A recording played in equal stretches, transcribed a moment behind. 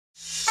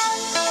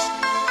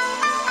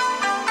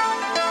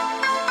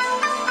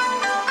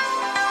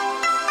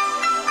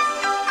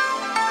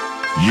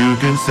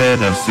Jürgen said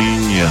I've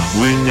seen ya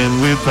winning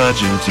with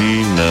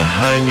Argentina.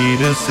 I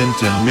need a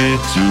center mid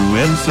too,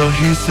 and so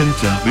he sent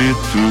a bit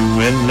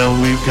through. And now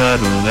we've got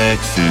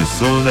Alexis.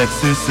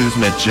 Alexis is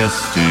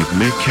majestic.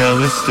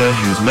 McAllister,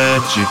 he's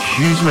magic.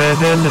 He's red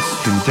and it's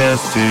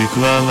fantastic.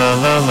 La la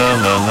la la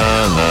la la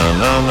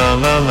la la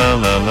la la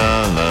la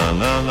la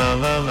la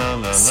la la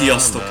la.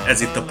 Sziasztok!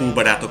 Ez itt a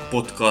Póbarátok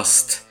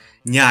Podcast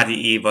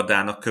nyári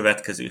évadának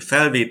következő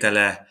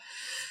felvétele.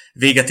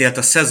 Véget ért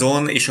a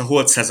szezon, és a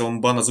holt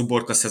szezonban, az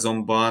uborka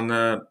szezonban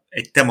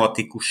egy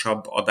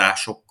tematikusabb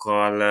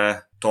adásokkal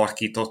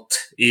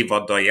tarkított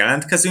évaddal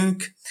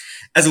jelentkezünk.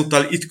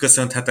 Ezúttal itt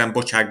köszönhetem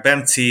Bocsák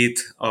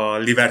Bencét, a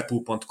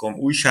Liverpool.com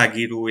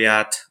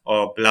újságíróját,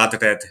 a Blood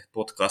Red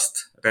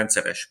Podcast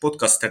rendszeres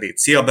podcasterét.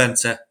 Szia,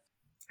 Bence!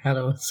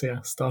 Hello,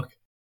 sziasztok!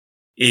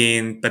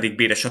 Én pedig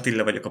Béres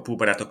Attila vagyok, a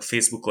Póbarátok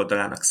Facebook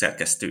oldalának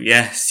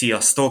szerkesztője.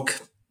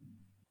 Sziasztok!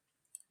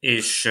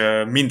 És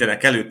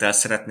mindenek előtt el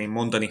szeretném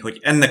mondani, hogy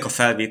ennek a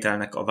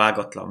felvételnek a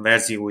vágatlan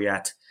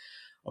verzióját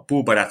a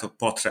Póbarátok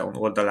Patreon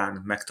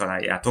oldalán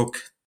megtaláljátok.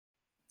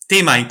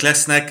 Témáink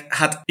lesznek,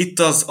 hát itt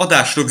az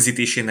adás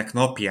rögzítésének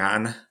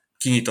napján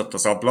kinyitott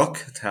az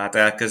ablak, tehát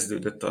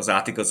elkezdődött az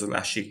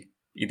átigazolási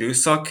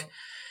időszak,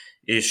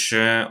 és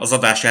az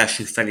adás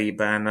első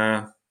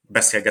felében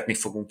beszélgetni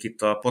fogunk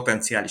itt a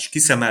potenciális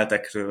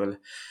kiszemeltekről,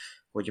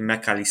 hogy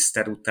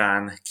McAllister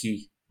után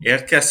ki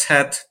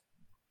érkezhet.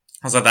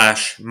 Az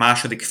adás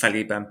második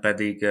felében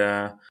pedig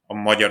a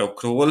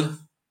magyarokról,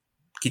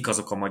 kik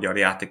azok a magyar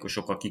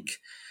játékosok, akik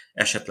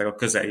esetleg a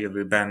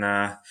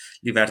közeljövőben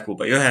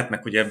Liverpoolba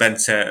jöhetnek. Ugye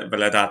Bence,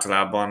 veled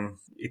általában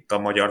itt a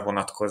magyar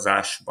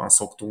vonatkozásban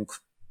szoktunk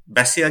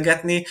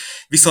beszélgetni,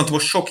 viszont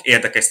most sok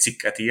érdekes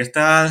cikket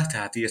írtál,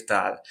 tehát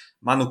írtál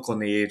Manu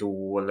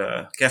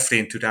Konéról,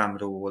 Kefrén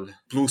Türámról,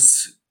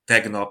 plusz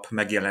tegnap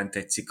megjelent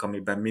egy cikk,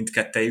 amiben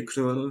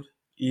mindkettejükről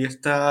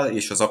írtál,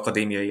 és az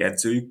akadémiai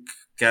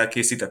edzőkkel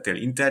készítettél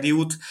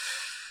interjút,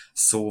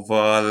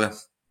 szóval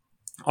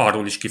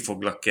arról is ki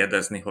foglak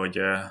kérdezni, hogy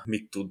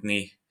mit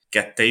tudni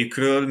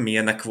kettejükről,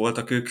 milyenek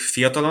voltak ők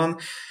fiatalon.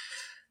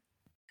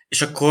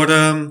 És akkor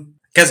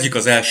kezdjük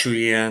az első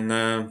ilyen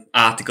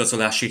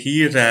átigazolási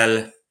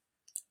hírrel.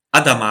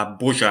 Adama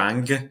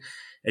Bojang,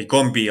 egy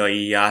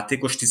gambiai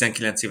játékos,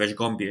 19 éves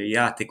gambiai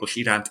játékos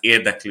iránt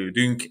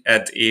érdeklődünk,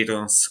 Ed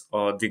Aarons,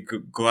 a The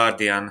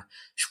Guardian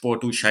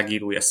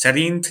sportújságírója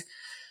szerint.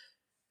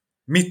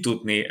 Mit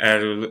tudni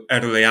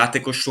erről a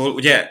játékosról?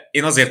 Ugye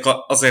én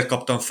azért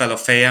kaptam fel a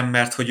fejem,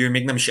 mert hogy ő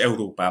még nem is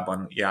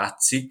Európában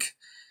játszik,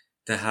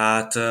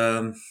 tehát...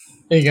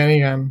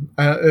 Igen.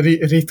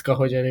 Ritka,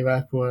 hogy a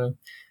Liverpool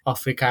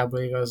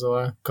Afrikába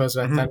igazol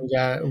közvetlen.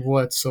 Ugye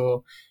volt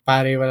szó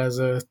pár évvel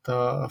ezelőtt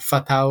a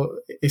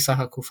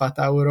Issahaku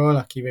Fatauról,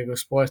 aki végül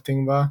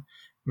Sportingba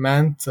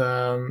ment.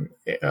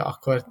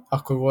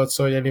 Akkor volt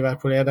szó, hogy a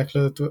Liverpool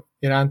érdeklődött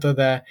iránta,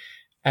 de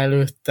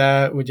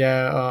előtte ugye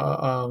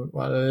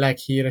a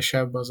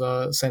leghíresebb az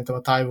szerintem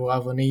a Taiwo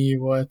Awoniyi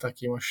volt,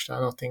 aki most a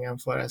Nottingham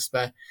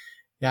Forestbe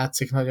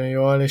játszik nagyon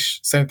jól, és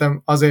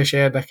szerintem azért is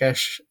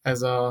érdekes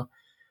ez a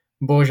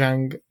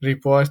Bojang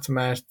report,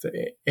 mert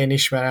én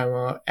ismerem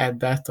a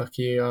Eddet,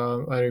 aki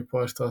a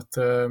reportot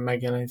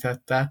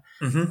megjelenítette.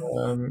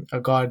 A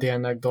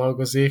Guardiannek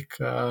dolgozik.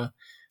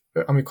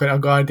 Amikor a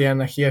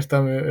Guardiannek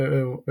írtam,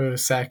 ő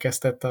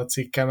szerkesztette a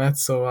cikkemet,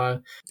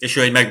 szóval... És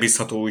ő egy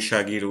megbízható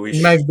újságíró is.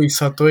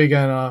 Megbízható,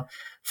 igen, a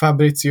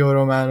Fabrizio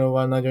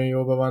Romanoval nagyon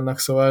jóban vannak,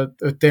 szóval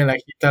ő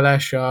tényleg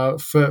hiteles,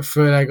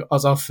 főleg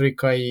az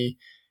afrikai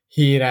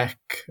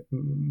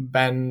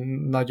hírekben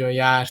nagyon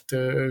járt,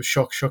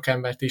 sok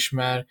embert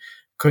ismer,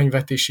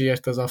 könyvet is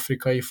írt az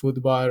afrikai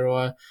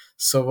futballról,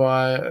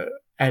 szóval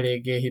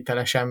eléggé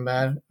hiteles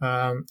ember,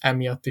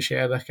 emiatt is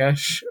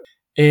érdekes.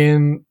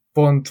 Én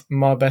pont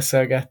ma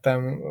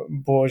beszélgettem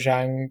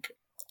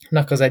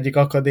Bojangnak az egyik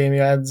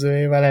akadémia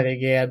edzőjével,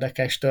 eléggé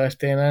érdekes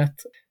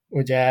történet,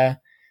 ugye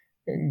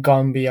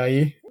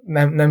gambiai.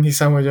 Nem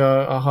hiszem, hogy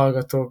a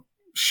hallgatók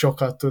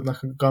sokat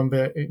tudnak a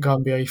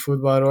gambiai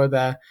futballról,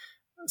 de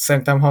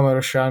szerintem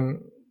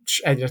hamarosan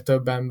egyre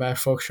több ember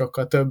fog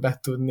sokkal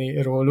többet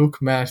tudni róluk,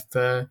 mert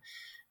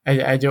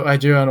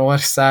egy olyan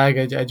ország,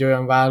 egy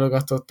olyan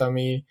válogatott,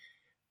 ami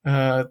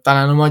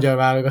talán a magyar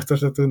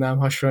válogatottra tudnám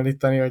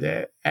hasonlítani,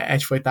 hogy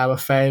egyfolytában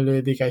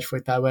fejlődik,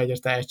 egyfolytában egyre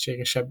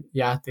tehetségesebb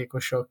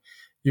játékosok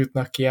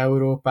jutnak ki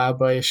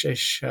Európába,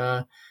 és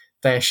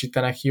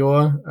teljesítenek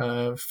jól.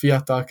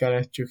 Fiatal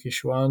keretjük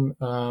is van.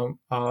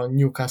 A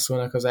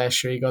Newcastle-nak az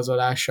első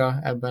igazolása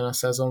ebben a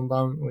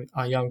szezonban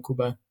a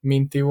Yankuba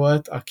Minti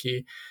volt,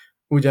 aki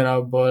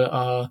ugyanabból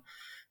a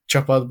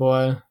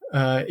csapatból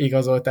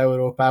igazolt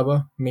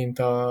Európába, mint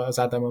az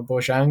Adama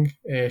Bojang,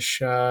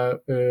 és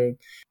ő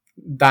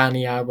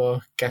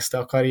Dániába kezdte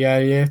a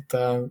karrierjét,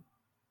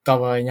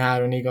 tavaly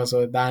nyáron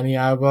igazolt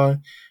Dániába,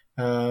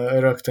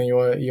 rögtön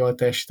jól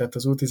teljesített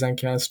az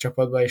U19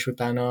 csapatba, és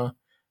utána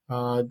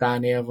a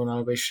Dán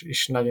élvonalba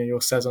is nagyon jó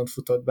szezont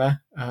futott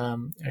be,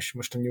 és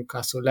most a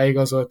Newcastle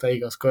leigazolta,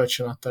 igaz,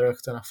 kölcsön adta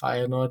rögtön a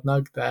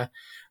Feyenoordnak, de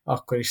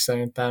akkor is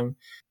szerintem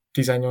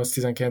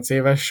 18-19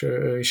 éves,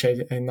 ő is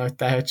egy nagy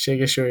tehetség,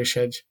 és ő is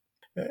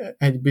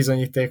egy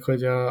bizonyíték,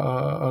 hogy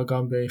a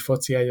gambiai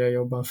foci egyre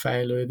jobban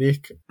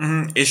fejlődik.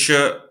 És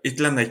itt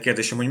lenne egy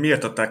kérdésem, hogy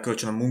miért adták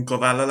kölcsön, a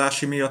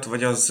munkavállalási miatt,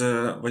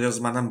 vagy az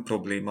már nem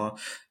probléma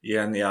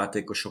ilyen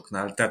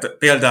játékosoknál? Tehát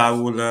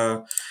például,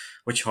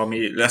 hogyha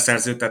mi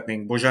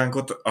leszerződtetnénk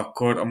Bozsánkot,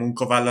 akkor a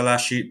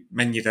munkavállalási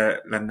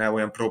mennyire lenne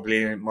olyan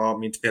probléma,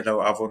 mint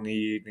például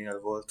Avoninél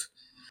volt?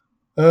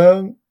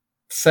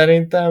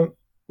 Szerintem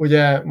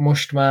ugye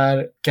most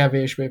már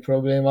kevésbé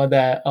probléma,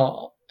 de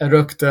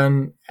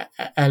rögtön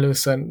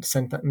először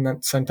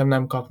szerintem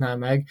nem kapná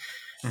meg,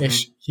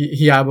 és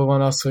hiába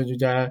van az, hogy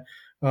ugye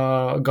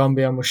a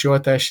Gambia most jól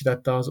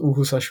teljesítette az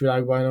U20-as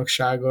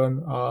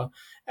világbajnokságon,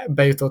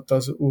 bejutott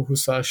az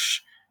U20-as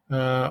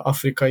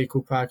afrikai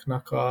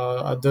kupáknak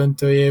a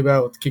döntőjébe,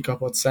 ott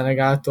kikapott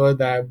Szenegáltól,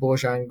 de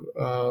Bozsán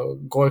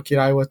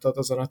gólkirály volt ott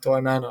azon a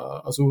tornán,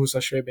 az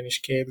U20-as VB-n is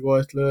 2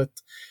 gólt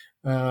lőtt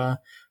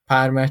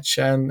pár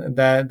meccsen,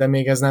 de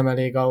még ez nem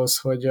elég ahhoz,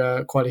 hogy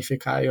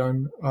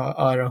kvalifikáljon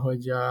arra,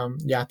 hogy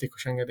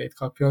játékos engedélyt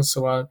kapjon,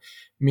 szóval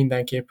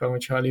mindenképpen,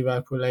 hogyha a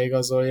Liverpool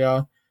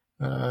leigazolja,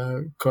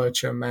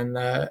 kölcsön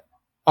menne.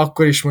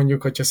 Akkor is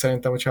mondjuk, hogyha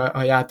szerintem, hogyha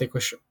a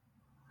játékos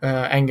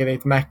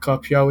engedélyt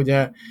megkapja,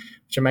 ugye,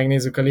 ha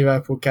megnézzük a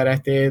Liverpool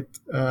keretét,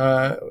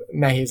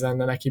 nehéz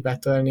lenne neki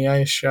betölnie,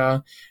 és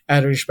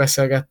erről is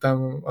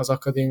beszélgettem az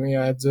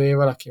akadémia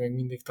edzőjével, aki még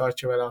mindig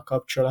tartja vele a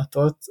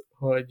kapcsolatot,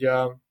 hogy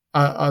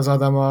az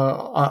Adam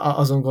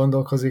azon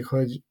gondolkozik,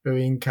 hogy ő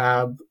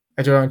inkább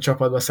egy olyan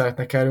csapatba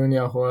szeretne kerülni,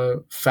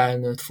 ahol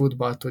felnőtt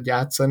futballt tud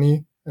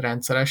játszani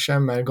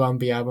rendszeresen, mert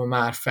Gambiában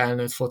már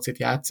felnőtt focit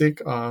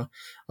játszik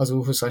az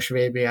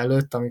U20-as VB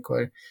előtt,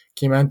 amikor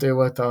kiment, ő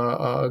volt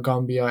a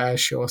Gambia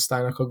első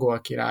osztálynak a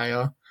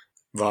gólkirálya.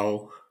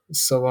 Wow.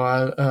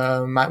 Szóval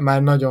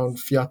már nagyon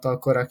fiatal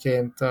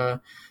koraként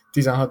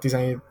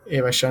 16-17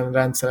 évesen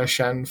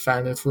rendszeresen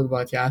felnőtt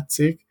futballt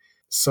játszik,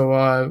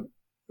 szóval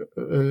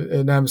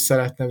ő nem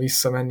szeretne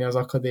visszamenni az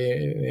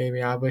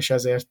akadémiába, és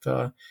ezért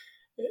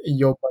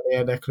jobban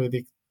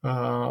érdeklődik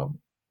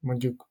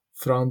mondjuk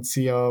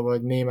francia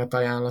vagy német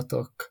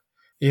ajánlatok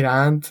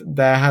iránt,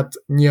 de hát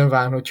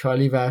nyilván, hogyha a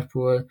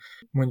Liverpool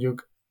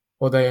mondjuk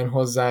oda jön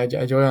hozzá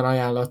egy olyan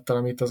ajánlattal,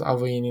 amit az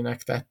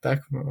Avonininek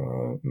tettek.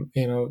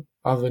 Én az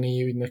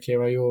Avonini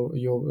ügynökével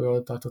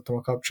jól tartottam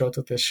a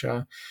kapcsolatot, és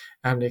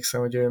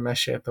emlékszem, hogy ő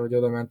mesélte, hogy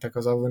oda mentek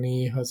az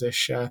Avoninihoz,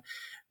 és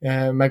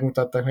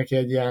megmutattak neki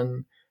egy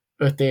ilyen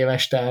 5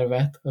 éves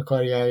tervet a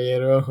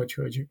karrierjéről,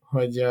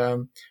 hogy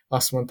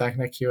azt mondták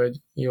neki, hogy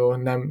jó,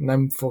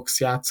 nem fogsz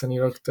játszani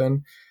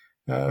rögtön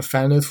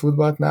felnőtt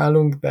futballt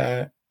nálunk,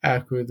 de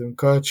elküldünk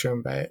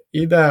kölcsönbe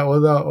ide,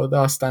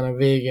 oda, aztán a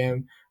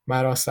végén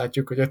már azt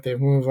látjuk, hogy 5 év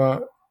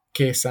múlva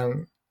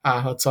készen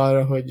állhatsz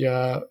arra, hogy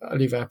a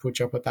Liverpool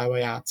csapatába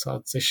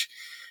játszhatsz, és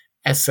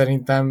ez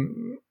szerintem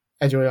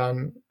egy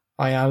olyan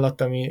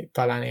ajánlat, ami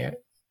talán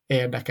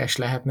érdekes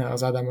lehetne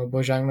az Adama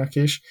Bozsánknak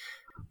is.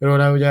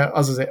 Róla ugye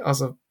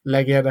az a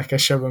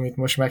legérdekesebb, amit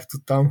most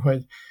megtudtam,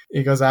 hogy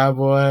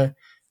igazából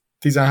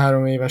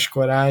 13 éves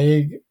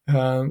koráig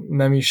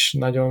nem is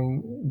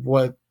nagyon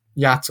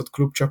játszott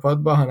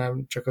klubcsapatba,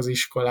 hanem csak az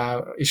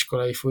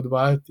iskolai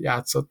futballt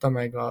játszotta,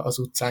 meg az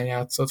utcán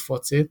játszott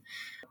focit,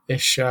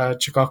 és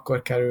csak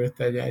akkor került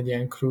egy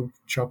ilyen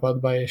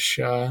klubcsapatba,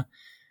 és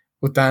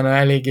utána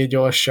eléggé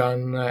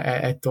gyorsan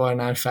egy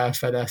tornán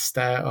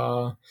felfedezte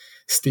a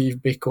Steve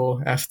Biko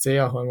FC,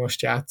 ahol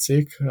most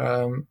játszik.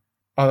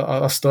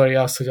 A sztori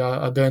az, hogy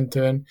a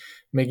döntőn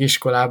még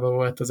iskolában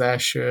volt az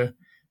első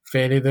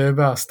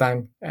félidőben,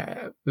 aztán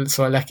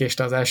szóval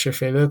lekéste az első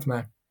félidőt,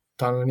 mert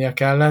tanulnia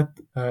kellett,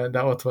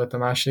 de ott volt a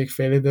második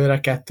félidőre,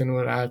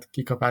 2-0 állt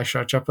kikapásra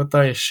a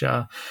csapata, és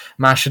a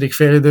második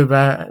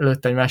félidőben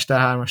lőtt egy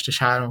Mester 3-ast,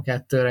 és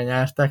 3-2-re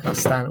nyertek,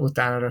 aztán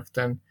utána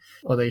rögtön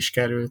oda is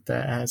került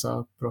ehhez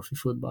a profi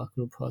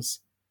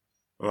futballklubhoz.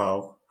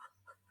 Wow.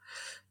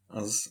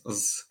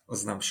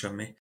 Az nem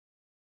semmi.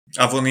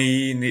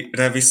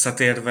 Avonire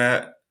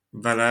visszatérve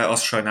vele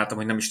azt sajnáltam,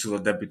 hogy nem is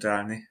tudott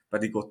debütálni,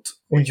 pedig ott,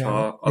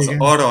 hogyha igen.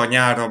 Arra a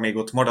nyárra még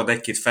ott marad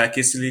egy-két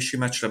felkészülési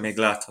meccsre, még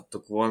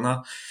láthattuk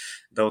volna,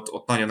 de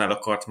ott nagyon el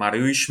akart már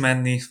ő is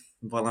menni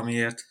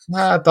valamiért.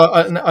 Hát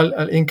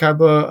inkább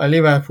a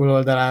Liverpool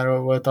oldaláról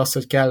volt az,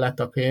 hogy kellett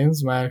a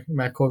pénz,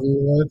 mert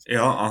Covid volt,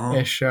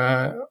 és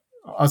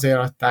azért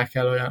adták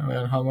el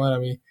olyan hamar,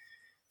 ami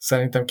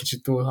szerintem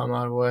kicsit túl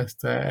hamar volt,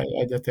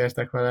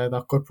 egyetértek veled,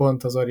 akkor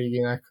pont az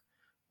Originek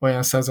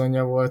olyan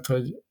szezonja volt,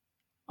 hogy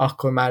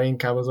akkor már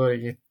inkább az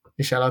Origit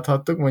is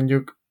eladhattuk,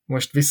 mondjuk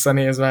most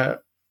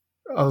visszanézve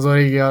az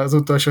Origi az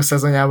utolsó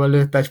szezonjában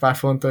lőtt egy pár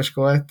fontos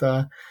gólt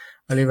a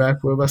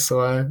Liverpoolba,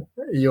 szóval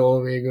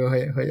jó végül,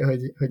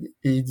 hogy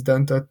így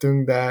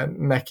döntöttünk, de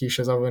neki is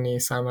az Avoni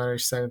számára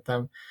is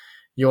szerintem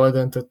jól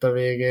döntött a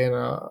végén,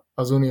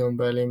 az Union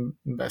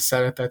Berlinben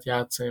szeretett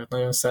játszani, ott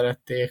nagyon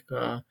szerették,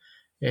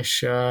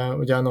 és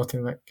ugye a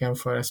Nottingham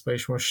Forestba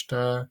is most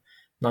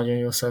nagyon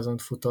jó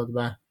szezont futott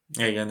be.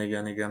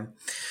 Igen.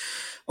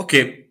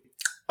 Oké.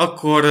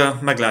 Akkor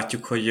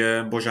meglátjuk, hogy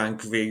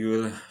Bozsánk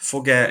végül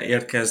fog-e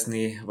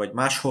érkezni, vagy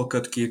máshol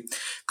köt ki.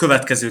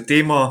 Következő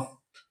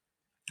téma,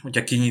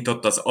 ugye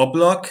kinyitott az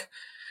ablak,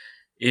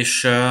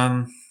 és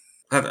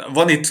hát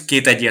van itt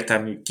két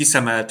egyértelmű,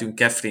 kiszemeltünk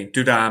Kefrén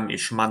Türám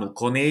és Manu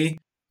Koné.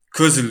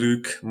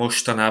 Közülük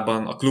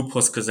mostanában a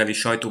klubhoz közeli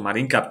sajtó már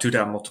inkább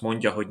Türámot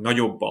mondja, hogy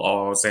nagyobb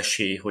az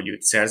esély, hogy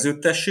őt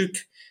szerződtessük,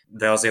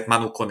 de azért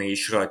Manu Koné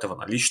is rajta van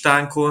a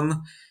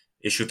listánkon,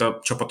 és őt a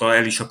csapata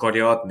el is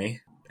akarja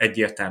adni,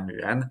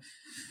 egyértelműen.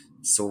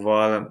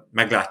 Szóval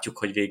meglátjuk,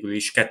 hogy végül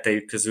is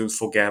kettejük közül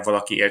fog-e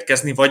valaki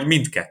érkezni, vagy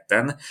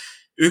mindketten.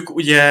 Ők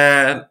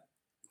ugye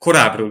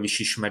korábbról is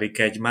ismerik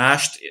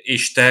egymást,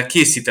 és te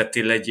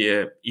készítettél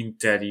egy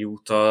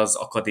interjút az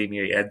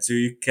akadémiai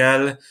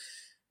edzőjükkel.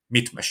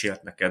 Mit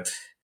mesélt neked?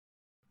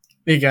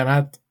 Igen,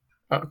 hát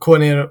a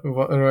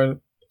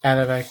Konéről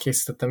eleve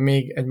készítettem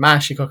még egy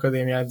másik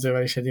akadémia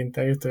edzővel is egy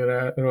interjút,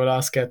 róla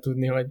azt kell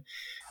tudni, hogy...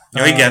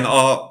 Ja igen,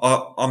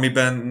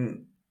 amiben,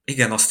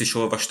 igen, azt is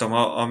olvastam,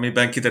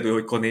 amiben kiderül,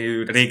 hogy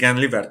Koné régen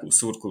Liverpool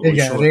szurkoló is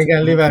igen, volt.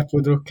 régen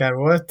Liverpool drukker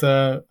volt,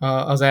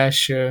 az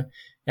első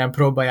ilyen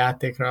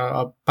próbajátékra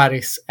a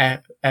Paris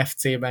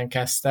FC-ben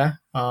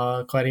kezdte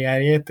a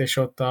karrierjét, és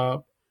ott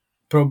a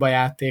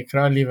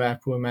próbajátékra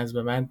Liverpool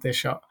mezbe ment,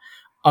 és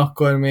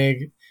akkor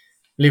még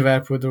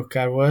Liverpool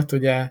drukker volt,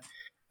 ugye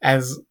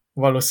ez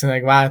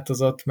valószínűleg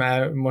változott,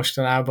 mert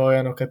mostanában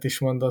olyanokat is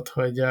mondott,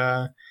 hogy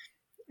a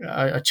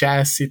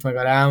Chelsea-t meg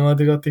a Real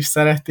Madridot is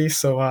szereti,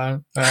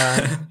 szóval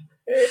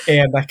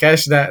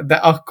érdekes, de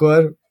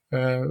akkor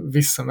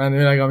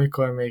visszamenőleg,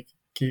 amikor még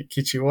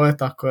kicsi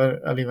volt, akkor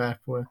a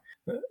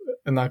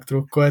Liverpoolnak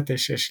drukkolt,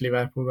 és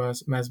Liverpool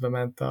mezbe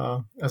ment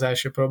az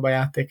első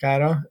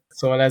próbajátékára.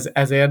 Szóval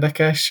ez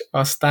érdekes.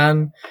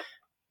 Aztán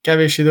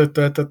kevés időt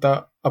töltött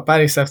a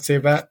Paris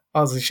FC-be,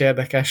 az is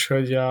érdekes,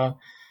 hogy a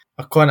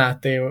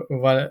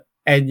Konatéval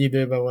egy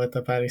időben volt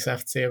a Paris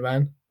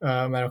FC-ben,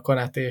 mert a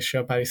Konaté és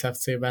a Paris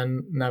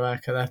FC-ben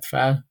nevelkedett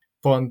fel.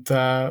 Pont,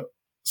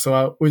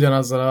 szóval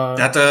ugyanazzal a...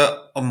 Tehát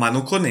a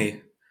Manu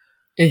Koné?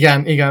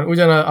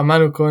 Igen, a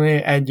Manu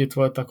Koné együtt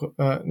voltak,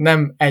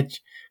 nem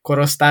egy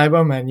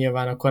korosztályban, mert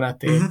nyilván a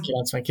Konaté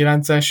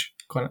 99-es,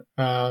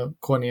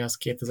 Koné az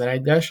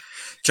 2001-es.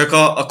 Csak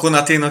a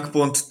Konaténak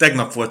pont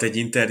tegnap volt egy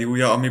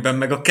interjúja, amiben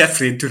meg a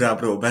Kefrén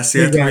Türábról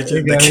beszélt, hogy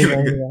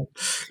igen.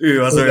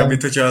 Ő az olyan,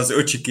 mint hogyha az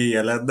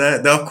öcsikéje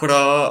lenne, de akkor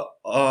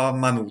a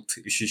Manut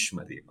is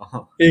ismeri.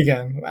 Aha.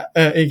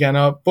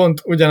 Igen,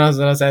 pont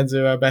ugyanazzal az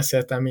edzővel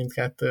beszéltem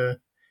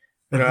mindkettőről.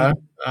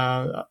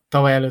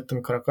 Tavaly előtt,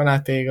 amikor a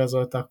Konaté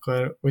igazolt,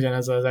 akkor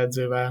ugyanazzal az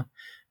edzővel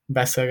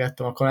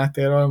beszélgettem a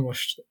Konatéről,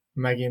 most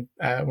megint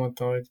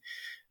elmondtam, hogy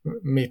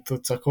mit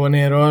tudsz a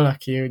Konéról,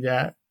 aki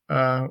ugye,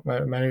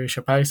 mert ő is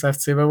a Paris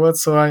FC-ben volt,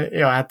 szóval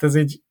ja, hát ez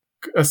így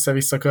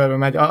össze-vissza körbe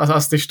megy.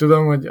 Azt is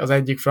tudom, hogy az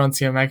egyik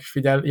francia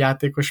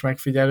játékos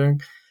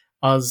megfigyelünk,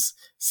 az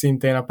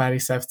szintén a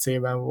Paris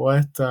FC-ben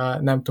volt,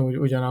 nem tudom, hogy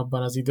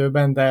ugyanabban az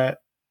időben,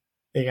 de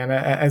igen,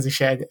 ez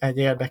is egy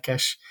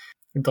érdekes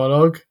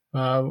dolog.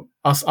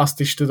 Azt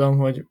is tudom,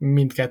 hogy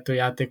mindkettő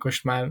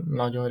játékost már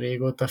nagyon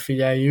régóta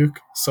figyeljük,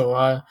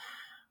 szóval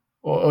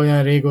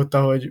olyan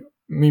régóta, hogy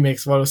mi még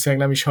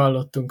valószínűleg nem is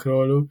hallottunk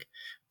róluk,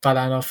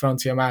 talán a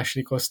francia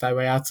második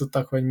osztályban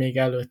játszottak, vagy még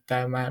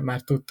előtte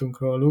már tudtunk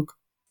róluk.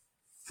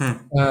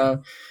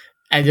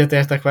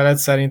 Egyetértek veled,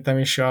 szerintem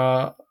is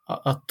a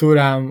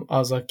Thuram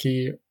az,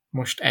 aki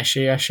most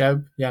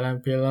esélyesebb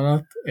jelen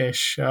pillanat,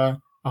 és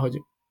ahogy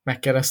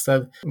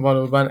megkérdezted,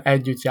 valóban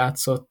együtt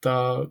játszott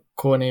a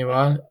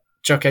Konéval,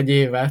 csak egy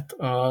évet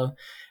a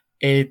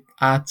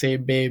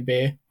ACBB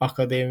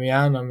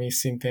akadémián, ami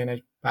szintén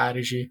egy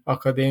párizsi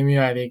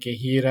akadémia, eléggé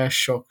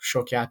híres,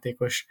 sok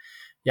játékos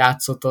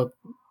játszott ott,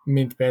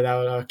 mint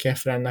például a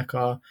Kefrennek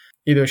a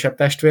idősebb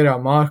testvére, a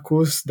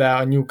Marcus, de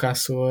a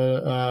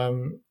Newcastle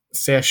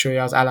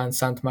szélsője az Alan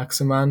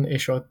Saint-Maximin,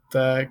 és ott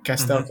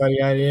kezdte a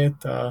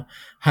karrierjét, a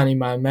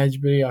Hannibal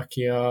Mejbri,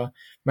 aki a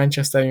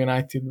Manchester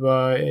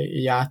United-ba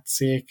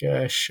játszik,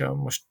 és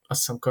most azt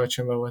hiszem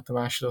kölcsönben volt a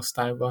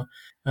másodosztályban.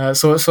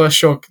 Szóval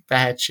sok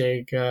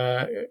tehetség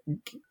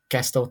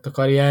kezdte ott a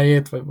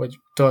karrierjét, vagy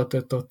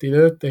töltött ott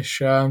időt,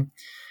 és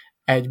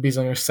egy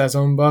bizonyos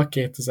szezonban,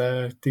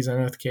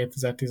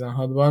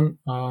 2015-2016-ban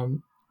a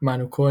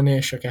Manu Koné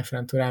és a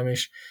Kefren Thuram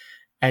is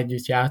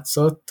együtt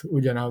játszott,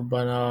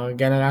 ugyanabban a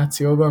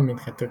generációban,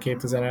 mindkettő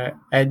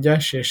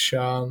 2001-es, és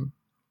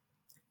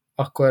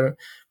akkor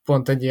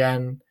pont egy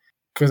ilyen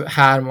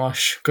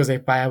hármas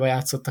középpályába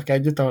játszottak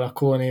együtt, ahol a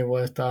Koné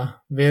volt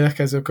a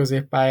védekező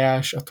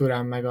középpályás, a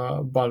Thuram meg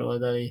a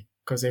baloldali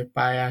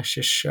középpályás,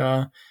 és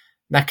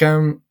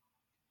nekem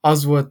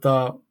az volt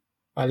a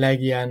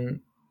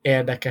legilyen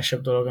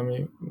érdekesebb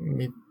dolog,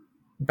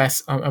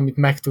 amit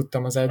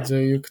megtudtam az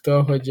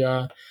edzőjüktől, hogy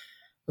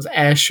az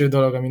első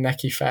dolog, ami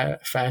neki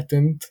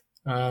feltűnt,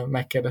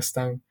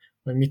 megkérdeztem,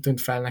 hogy mit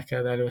tűnt fel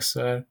neked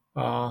először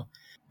a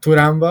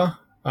Thuramba,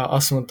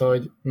 azt mondta,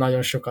 hogy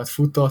nagyon sokat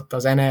futott,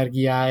 az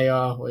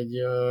energiája, hogy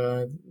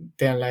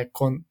tényleg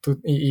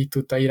így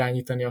tudta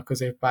irányítani a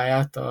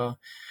középpályát,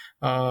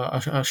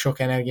 a sok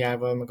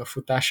energiával, meg a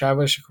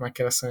futásával, és akkor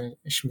megkérdeztem,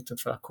 és mit tett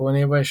fel a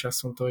Kónéba, és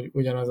azt mondta, hogy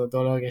ugyanaz a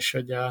dolog, és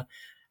hogy a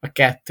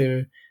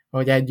kettő,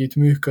 ahogy együtt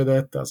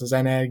működött, az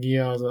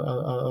energia,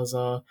 az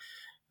a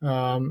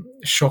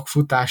sok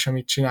futás,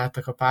 amit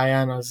csináltak a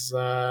pályán, az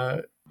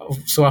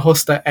szóval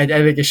hozta, egy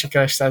eléggé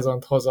sikeres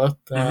szezont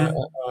hozott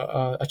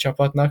a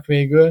csapatnak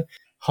végül.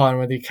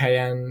 Harmadik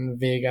helyen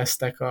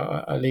végeztek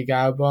a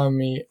ligában,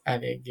 ami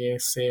eléggé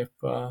szép.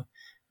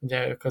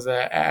 Ugye ők az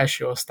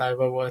első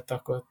osztályban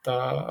voltak ott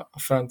a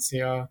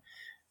francia,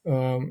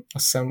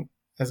 azt hiszem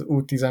ez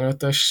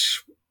U15-ös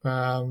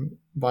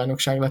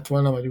bajnokság lett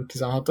volna, vagy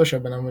U16-os,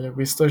 ebben nem vagyok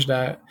biztos,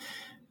 de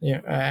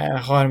a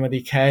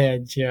harmadik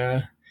hely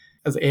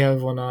az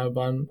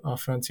élvonalban a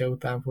francia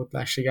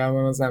utánpótlás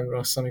ligában az nem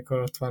rossz, amikor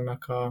ott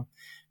vannak a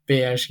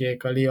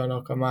PSG-k, a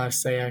Lyonok, a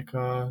Marseille-ek,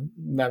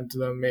 nem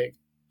tudom, még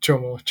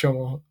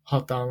csomó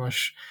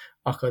hatalmas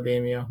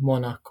akadémia,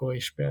 Monaco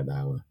is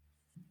például.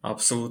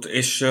 Abszolút,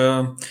 és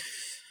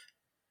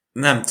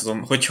nem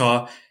tudom,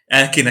 hogyha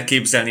el kéne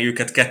képzelni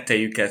őket,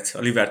 kettejüket a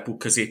Liverpool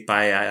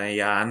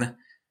középpályáján,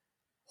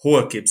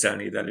 hol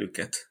képzelnéd el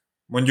őket?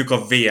 Mondjuk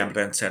a VM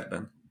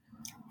rendszerben.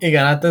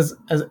 Igen, hát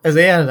ez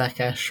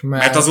érdekes,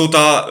 mert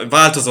azóta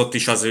változott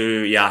is az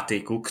ő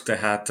játékuk,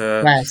 tehát...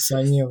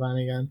 Persze, nyilván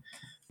igen.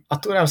 A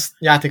Thuram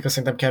játéka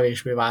szerintem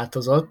kevésbé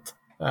változott.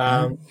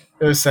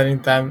 Ő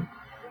szerintem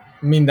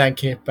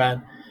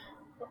mindenképpen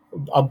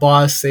a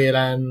bal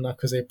szélen, a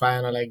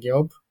középpályán a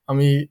legjobb,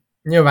 ami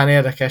nyilván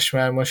érdekes,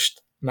 mert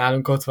most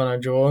nálunk ott van a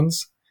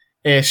Jones,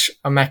 és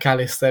a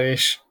McAllister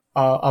is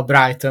a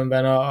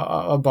Brightonben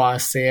a bal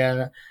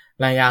szélen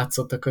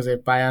játszott a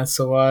középpályán,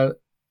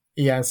 szóval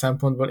ilyen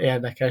szempontból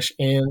érdekes.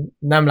 Én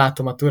nem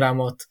látom a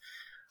Thuramot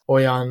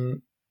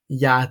olyan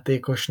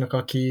játékosnak,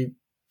 aki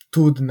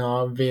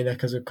tudna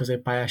védekező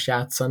középpályás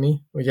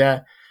játszani.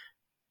 Ugye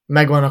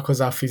megvannak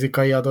hozzá a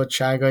fizikai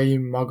adottságai,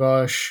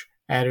 magas,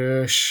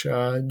 erős,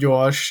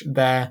 gyors,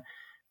 de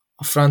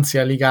a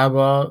francia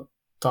ligában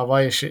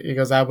tavaly, és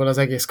igazából az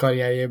egész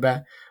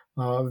karrierjében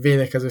a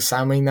védekező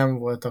számai nem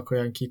voltak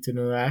olyan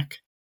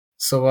kitűnőek.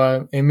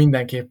 Szóval én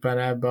mindenképpen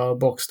ebbe a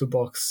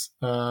box-to-box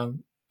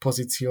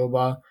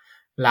pozícióba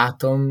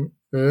látom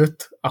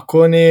őt. A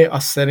Koné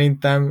azt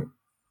szerintem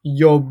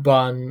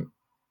jobban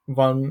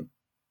van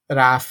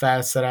rá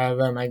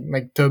felszerelve,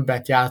 meg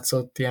többet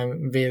játszott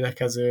ilyen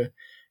védekező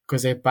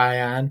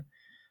középpályán.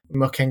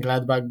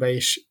 Mönchengladbachban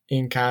is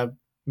inkább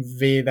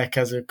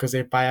védekező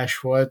középpályás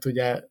volt,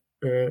 ugye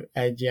ő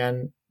egy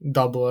ilyen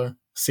double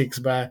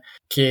six-be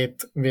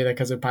két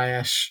védekező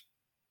pályás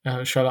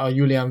a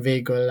Julian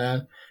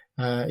Weigl-lel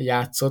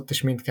játszott,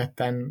 és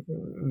mindketten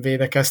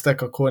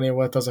védekeztek. A Koné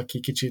volt az, aki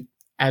kicsit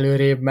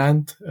előrébb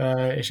ment,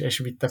 és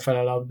vitte fel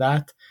a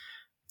labdát.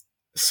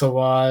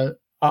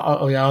 Szóval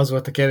az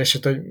volt a kérdés,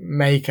 hogy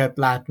melyiket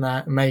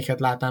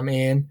látnám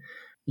én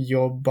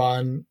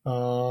jobban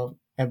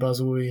ebbe az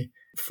új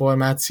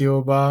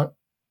formációba.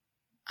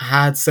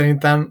 Hát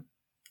szerintem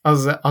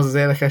az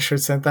érdekes, hogy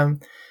szerintem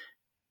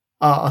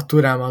a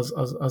Thuram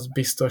az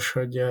biztos,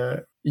 hogy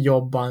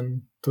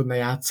jobban tudna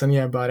játszani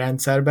ebbe a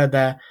rendszerbe,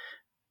 de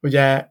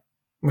ugye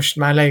most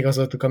már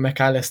leigazoltuk a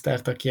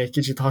McAllistert, aki egy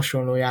kicsit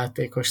hasonló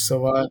játékos,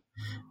 szóval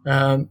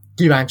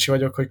kíváncsi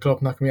vagyok, hogy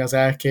Kloppnak mi az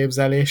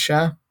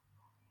elképzelése.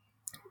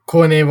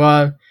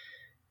 Konéval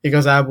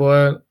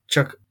igazából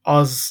csak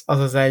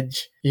az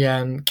egy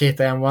ilyen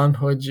kételjem van,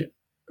 hogy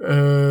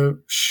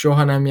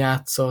soha nem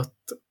játszott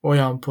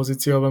olyan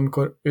pozícióban,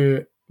 amikor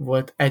ő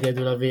volt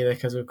egyedül a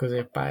védekező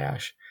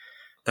középpályás.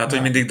 Tehát,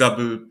 hogy mindig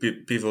double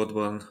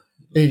pivotban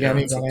igen,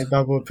 egy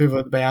double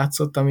pivotba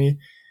játszott, ami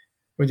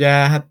ugye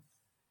hát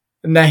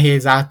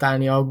nehéz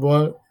átállni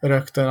abból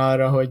rögtön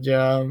arra, hogy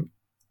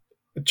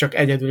csak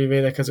egyedüli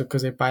védekező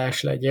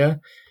középpályás legyél.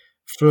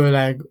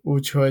 Főleg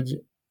úgy,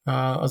 hogy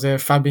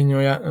azért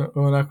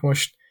Fabinho-nak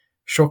most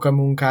sok a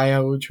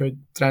munkája, úgyhogy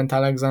Trent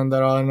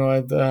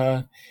Alexander-Arnold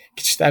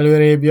kicsit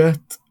előrébb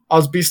jött.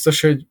 Az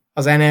biztos, hogy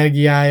az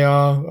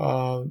energiája,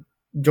 a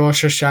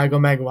gyorsassága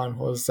megvan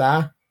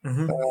hozzá.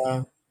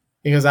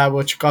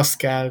 Igazából csak azt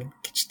kell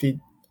kicsit így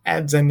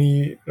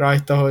edzeni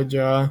rajta,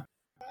 hogy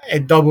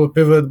egy double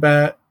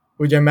pivotbe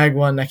ugye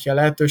megvan neki a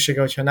lehetősége,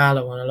 hogyha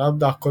nála van a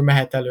labda, akkor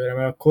mehet előre,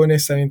 mert a Koné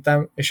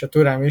szerintem, és a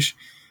Thuram is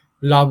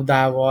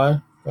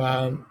labdával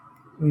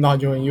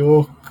nagyon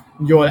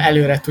jól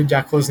előre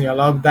tudják hozni a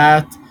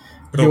labdát.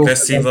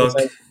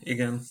 Progresszívak,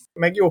 igen.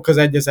 Meg jók az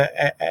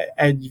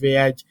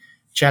 1v1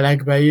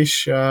 cselekbe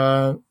is,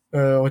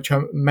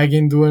 hogyha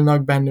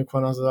megindulnak, bennük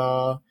van az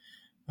a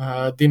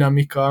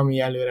dinamika, ami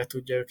előre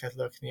tudja őket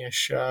lökni,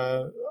 és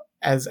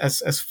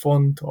ez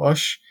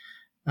fontos.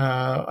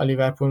 A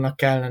Liverpoolnak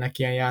kellenek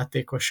ilyen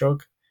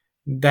játékosok,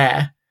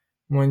 de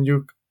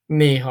mondjuk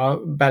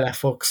néha bele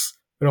fogsz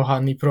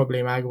rohanni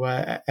problémákba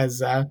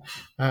ezzel.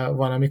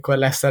 Van, amikor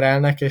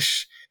leszerelnek,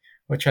 és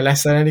hogyha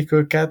leszerelik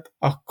őket,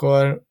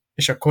 akkor,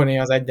 és a Koné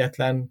az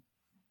egyetlen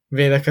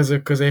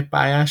védekező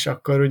középpályás,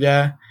 akkor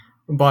ugye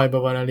bajba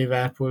van a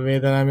Liverpool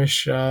védelem,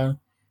 és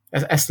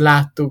ezt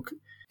láttuk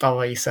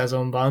tavalyi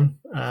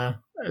szezonban.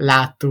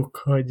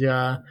 Láttuk, hogy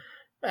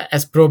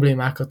ez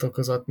problémákat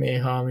okozott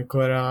néha,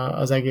 amikor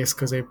az egész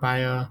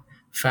középpálya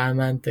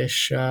felment,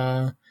 és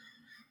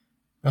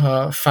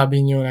a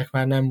Fabinho-nek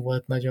már nem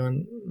volt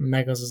nagyon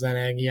meg az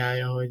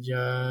energiája, hogy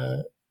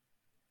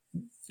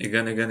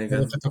Igen.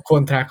 ezeket a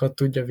kontrákat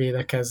tudja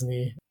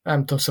védekezni. Nem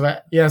tudom,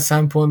 szóval ilyen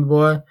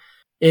szempontból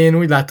én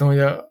úgy látom, hogy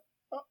a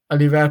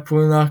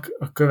Liverpoolnak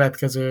a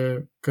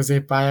következő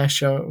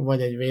középpályása,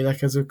 vagy egy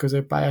védekező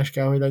középpályás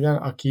kell, hogy legyen,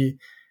 aki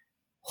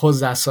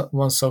hozzá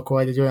van szokva,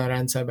 hogy egy olyan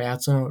rendszerbe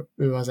játszon,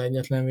 ő az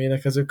egyetlen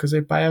védekező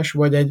középpályás,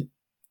 vagy egy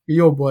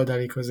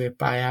jobboldali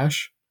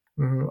középpályás,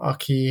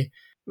 aki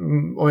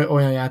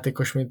olyan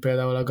játékos, mint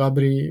például a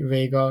Gabri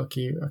Vega,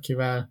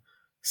 akivel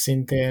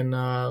szintén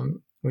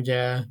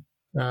ugye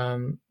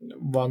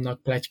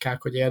vannak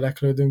pletykák, hogy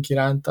érdeklődünk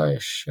iránta,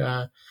 és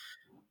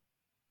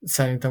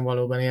szerintem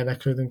valóban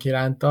érdeklődünk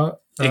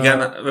iránta.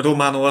 Igen,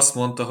 Romano azt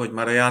mondta, hogy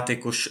már a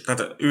játékos,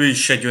 tehát ő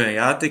is egy olyan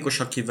játékos,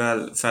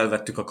 akivel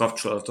felvettük a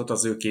kapcsolatot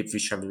az ő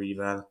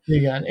képviselőivel.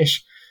 Igen,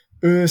 és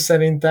ő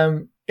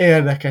szerintem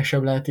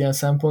érdekesebb lehet ilyen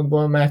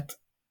szempontból, mert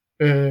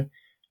ő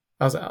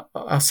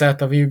a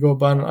Celta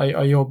Vigóban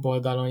a jobb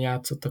oldalon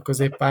játszott a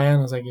középpályán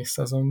az egész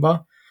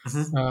szezonban.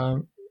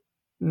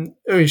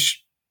 Ő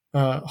is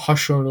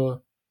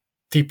hasonló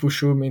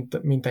típusú,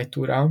 mint egy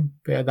Thuram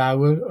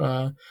például,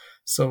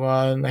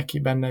 szóval neki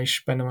benne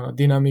van a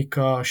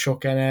dinamika, a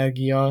sok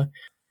energia,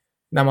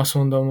 nem azt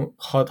mondom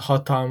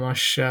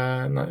hatalmas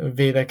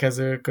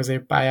védekező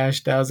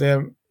középpályás, de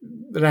azért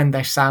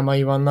rendes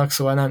számai vannak,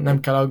 szóval nem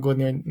kell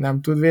aggódni, hogy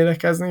nem tud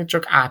védekezni,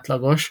 csak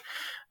átlagos.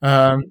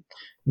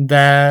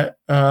 De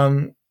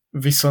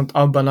viszont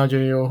abban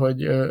nagyon jó,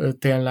 hogy ő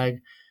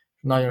tényleg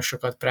nagyon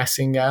sokat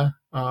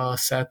pressingel a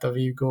Celta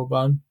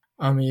Vigóban,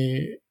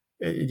 ami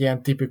egy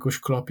ilyen tipikus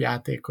Klopp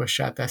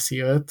játékossá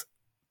teszi őt.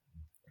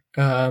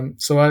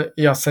 Szóval,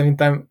 ja,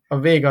 szerintem a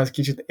vége az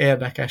kicsit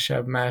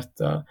érdekesebb, mert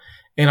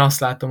én azt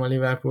látom a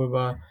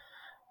Liverpoolban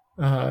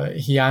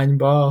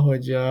hiányba,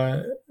 hogy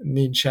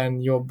nincsen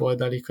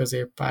jobboldali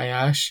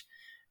középpályás,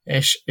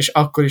 és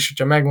akkor is,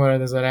 hogyha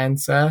megmarad ez a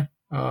rendszer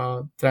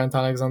a Trent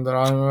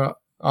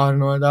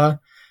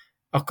Alexander-Arnold-dal,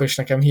 akkor is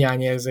nekem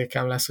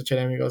hiányérzékem lesz, hogyha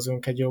nem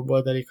igazunk egy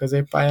jobboldali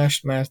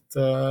középpályást, mert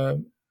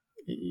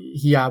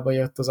hiába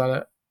jött az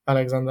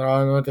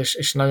Alexander-Arnold,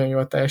 és nagyon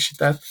jól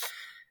teljesített.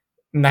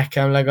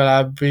 Nekem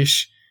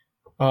legalábbis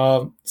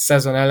a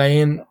szezon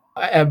elején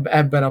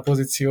ebben a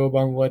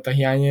pozícióban volt a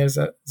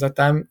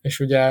hiányérzetem, és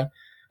ugye,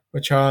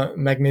 hogyha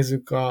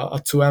megnézzük a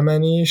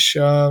Tchouaméni is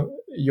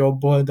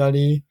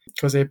jobboldali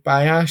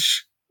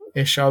középpályás,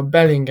 és a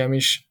Bellingham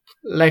is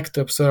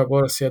legtöbbször a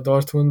Borussia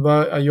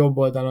Dortmundban a jobb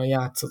oldalon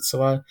játszott,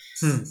 szóval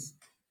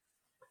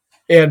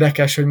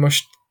érdekes, hogy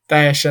most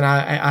teljesen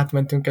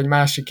átmentünk egy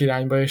másik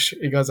irányba, és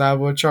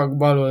igazából csak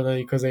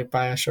baloldali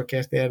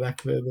középpályásokért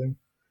érdeklődünk.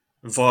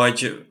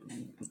 Vagy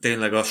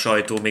tényleg a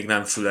sajtó még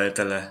nem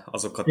fülelte le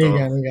azokat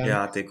igen.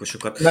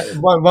 játékosokat.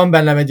 Van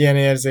bennem egy ilyen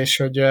érzés,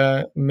 hogy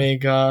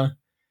még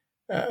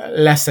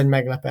lesz egy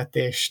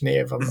meglepetés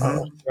név,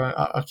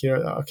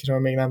 akiről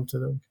még nem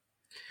tudunk.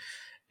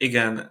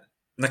 Igen.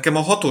 Nekem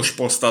a 6-os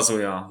poszt az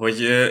olyan, hogy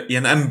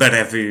ilyen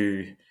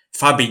emberevő,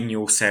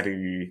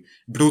 Fabinho-szerű,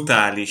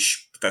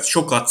 brutális, tehát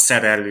sokat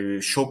szerelő,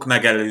 sok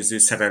megelőző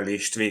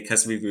szerelést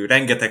véghez vívő,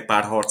 rengeteg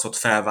párharcot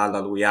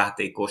felvállaló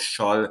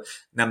játékossal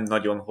nem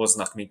nagyon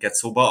hoznak minket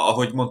szóba.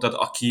 Ahogy mondtad,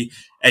 aki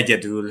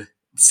egyedül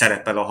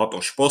szerepel a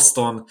 6-os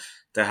poszton,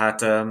 tehát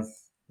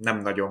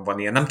nem nagyon van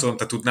ilyen. Nem tudom,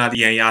 te tudnál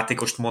ilyen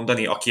játékost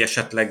mondani, aki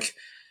esetleg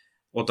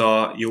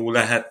oda jó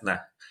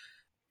lehetne?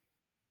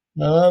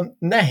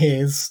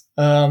 Nehéz.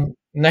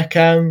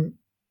 Nekem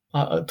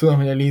tudom,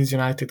 hogy a Leeds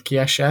United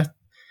kiesett,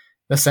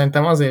 de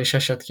szerintem azért is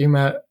esett ki,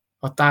 mert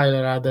a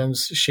Tyler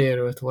Adams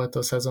sérült volt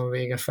a szezon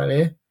vége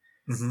felé,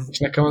 és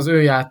nekem az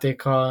ő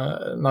játéka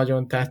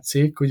nagyon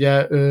tetszik.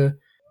 Ugye ő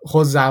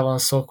hozzá van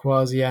szokva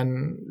az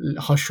ilyen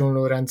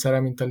hasonló rendszerre,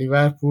 mint a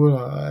Liverpool,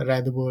 a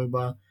Red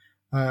Bullba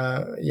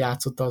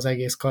játszotta az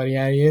egész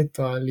karrierjét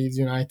a Leeds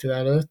United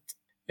előtt,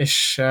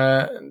 és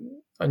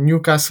a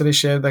Newcastle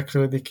is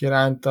érdeklődik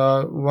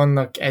iránta,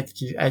 vannak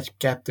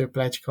egy-kettő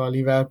pletyka a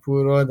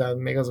Liverpoolról, de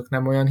még azok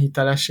nem olyan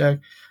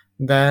hitelesek,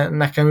 de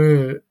nekem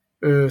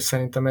ő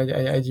szerintem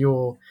egy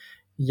jó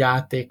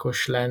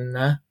játékos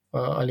lenne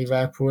a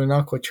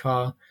Liverpoolnak,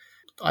 hogyha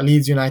a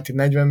Leeds United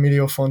 40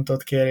 millió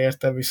fontot kér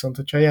érte, viszont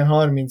hogyha ilyen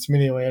 30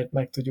 millióért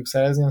meg tudjuk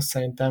szerezni, azt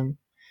szerintem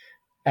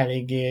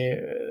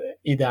eléggé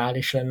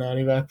ideális lenne a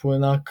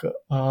Liverpoolnak.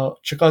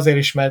 Csak azért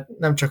is, mert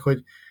nem csak,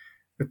 hogy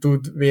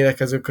tud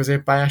védekező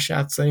középpályás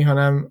játszani,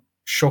 hanem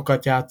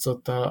sokat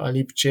játszott a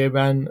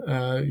Lipcsében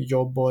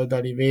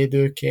jobboldali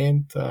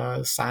védőként,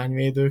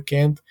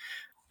 szárnyvédőként,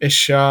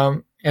 és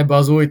ebbe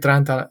az új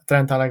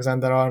Trent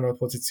Alexander-Arnold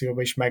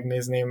pozícióba is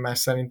megnézném, mert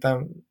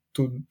szerintem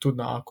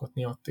tudna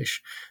alkotni ott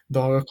is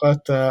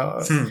dolgokat.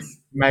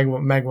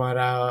 Megvan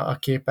rá a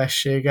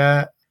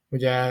képessége,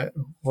 ugye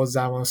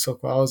hozzá van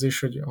szokva ahhoz is,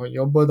 hogy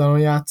jobb oldalon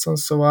játszon,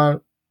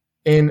 szóval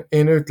én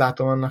őt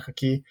látom annak,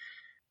 aki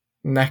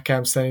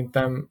nekem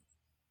szerintem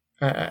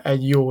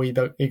egy jó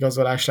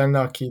igazolás lenne,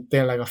 aki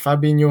tényleg a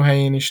Fabinho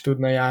helyén is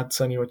tudna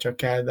játszani, hogyha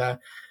kell, de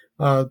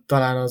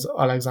talán az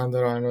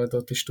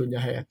Alexander-Arnoldot is tudja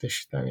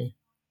helyettesíteni.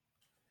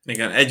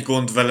 Igen, egy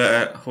gond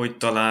vele, hogy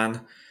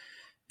talán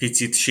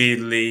picit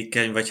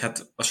sérülékeny, vagy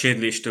hát a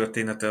sérülés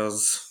története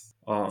az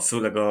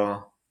főleg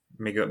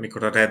még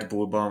mikor a Red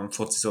Bullban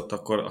focizott,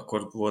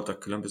 akkor voltak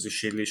különböző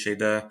sérülései,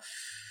 de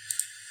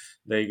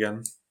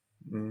igen.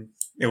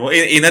 Jó,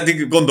 én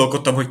eddig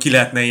gondolkodtam, hogy ki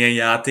lehetne ilyen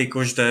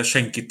játékos, de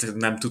senkit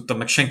nem tudtam,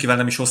 meg senkivel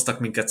nem is hoztak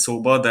minket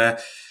szóba, de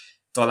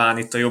talán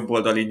itt a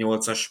jobboldali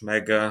 8-as,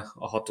 meg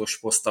a 6-os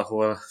poszt,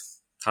 ahol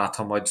hát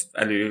ha majd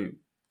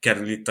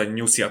előkerül itt a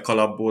nyuszi a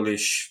kalapból,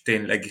 és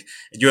tényleg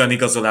egy olyan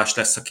igazolás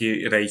lesz,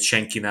 akire itt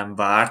senki nem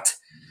várt.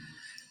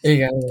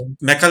 Igen.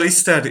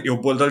 McAllister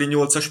jobboldali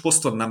 8-as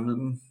poszton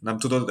nem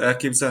tudod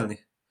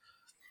elképzelni?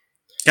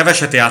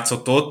 Keveset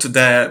játszott ott,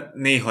 de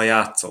néha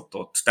játszott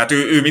ott. Tehát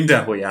ő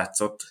mindenhol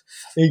játszott.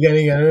 Igen,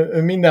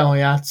 ő mindenhol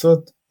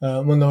játszott.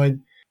 Mondom, hogy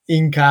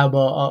inkább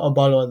a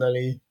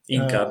baloldali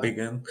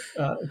Igen.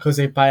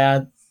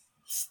 Középpályán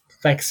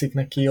fekszik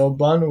neki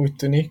jobban, úgy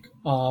tűnik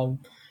a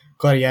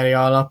karrierje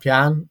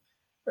alapján.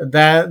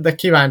 De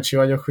kíváncsi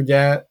vagyok,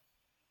 ugye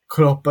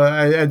Klopp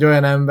egy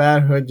olyan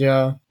ember, hogy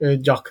ő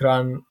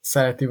gyakran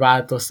szereti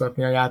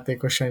változtatni a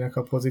játékosainak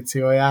a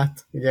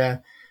pozícióját. Ugye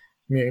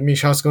mi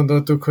is azt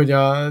gondoltuk, hogy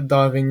a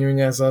Darwin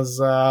Núñez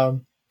az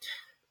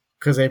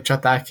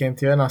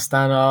középcsatárként jön,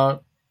 aztán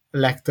a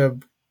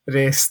legtöbb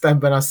részt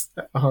ebben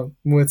a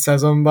múlt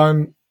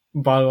szezonban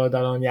bal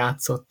oldalon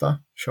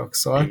játszotta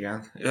sokszor.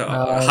 Igen.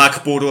 A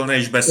Hakpóról ne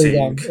is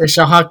beszéljünk. Igen. És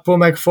a Hakpó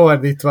meg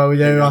fordítva,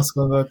 ugye igen. Ő azt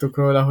gondoltuk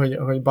róla,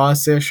 hogy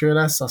balszélső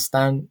lesz,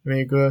 aztán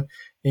végül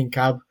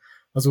inkább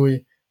az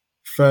új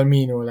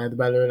Firmino lett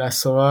belőle,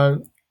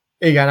 szóval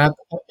igen, hát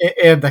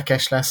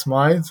érdekes lesz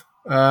majd.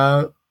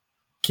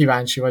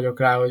 Kíváncsi vagyok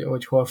rá,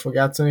 hogy hol fog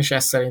játszani, és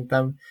ez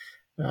szerintem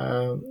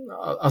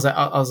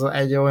az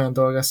egy olyan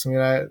dolog lesz,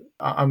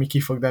 ami ki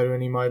fog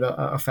derülni majd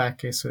a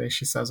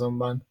felkészülési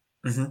szezonban.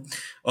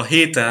 A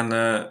héten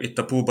itt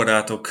a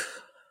Púlbarátok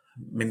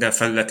minden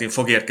felületén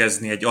fog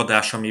érkezni egy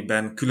adás,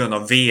 amiben külön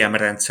a VM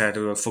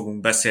rendszerről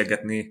fogunk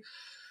beszélgetni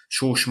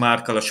Sós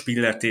Márkkal, a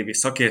Spiller TV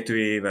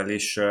szakértőjével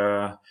és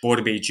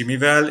Borbély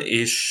Jimmyvel,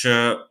 és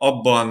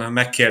abban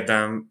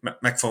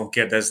meg fogom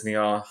kérdezni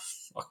a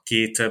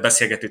két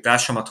beszélgető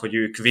társamat, hogy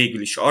ők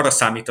végül is arra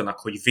számítanak,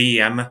 hogy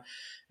VM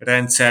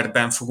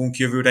rendszerben fogunk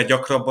jövőre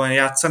gyakrabban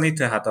játszani,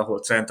 tehát ahol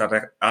Trent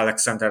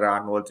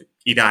Alexander-Arnold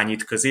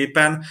irányít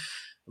középen,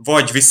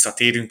 vagy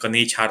visszatérünk a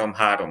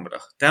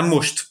 4-3-3-ra. Te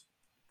most,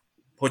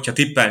 hogyha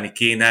tippelni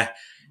kéne,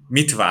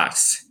 mit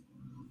vársz?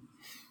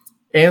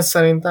 Én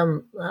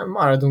szerintem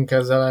maradunk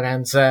ezzel a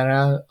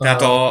rendszerrel.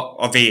 Tehát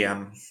a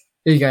VM.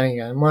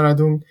 Igen,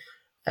 maradunk.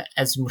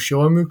 Ez most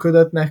jól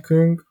működött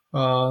nekünk.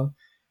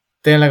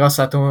 Tényleg azt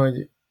látom,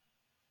 hogy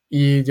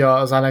így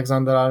az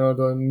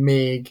Alexander-Arnoldon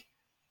még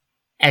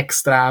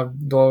extra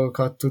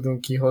dolgokat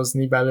tudunk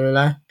kihozni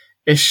belőle.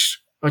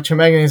 És hogyha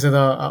megnézed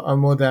a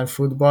modern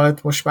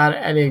futballt, most már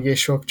eléggé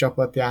sok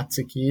csapat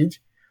játszik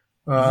így.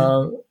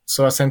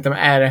 Szóval szerintem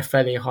erre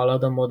felé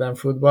halad a modern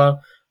futball.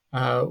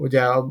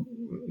 Ugye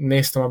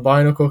néztem a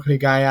Bajnokok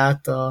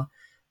Ligáját, a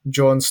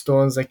John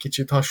Stones egy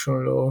kicsit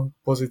hasonló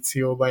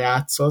pozícióba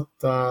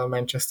játszott a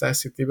Manchester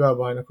City-be, a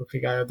Bajnokok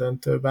Ligája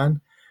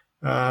döntőben,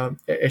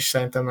 és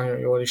szerintem nagyon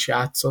jól is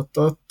játszott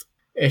ott,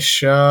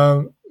 és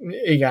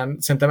igen,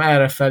 szerintem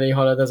erre felé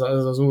halad ez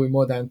az új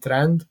modern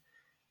trend,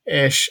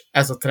 és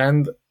ez a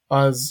trend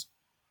az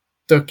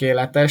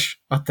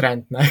tökéletes a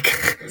trendnek.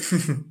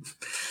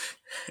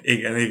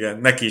 Igen,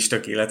 neki is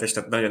tökéletes,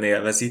 tehát nagyon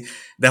élvezi.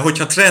 De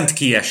hogyha trend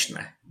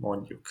kiesne,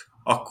 mondjuk,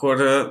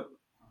 akkor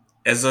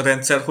ez a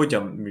rendszer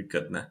hogyan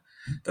működne?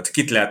 Tehát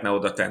kit lehetne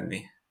oda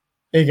tenni?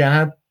 Igen,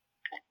 hát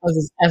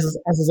ez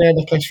az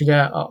érdekes, ugye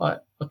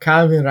a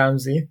Calvin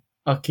Ramsey,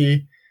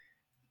 aki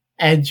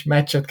egy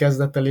meccset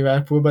kezdett a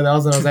Liverpoolba, de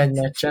azon az egy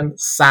meccsen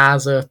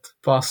 105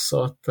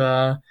 passzot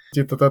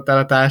juttatott el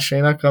a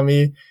társainak,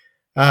 ami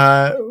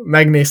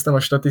megnéztem a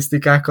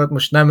statisztikákat,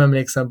 most nem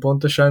emlékszem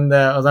pontosan,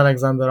 de az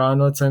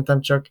Alexander-Arnold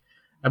szerintem csak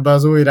ebben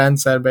az új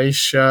rendszerben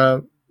is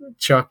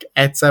csak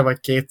egyszer vagy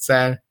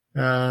kétszer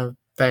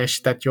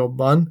teljesített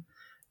jobban,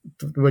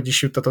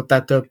 vagyis juttatott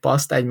el több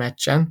paszt egy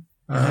meccsen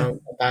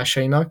a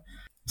társainak.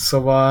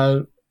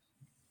 Szóval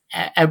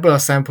ebből a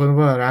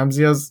szempontból a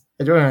Ramsey az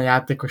egy olyan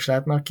játékos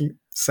lehetne, aki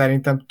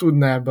szerintem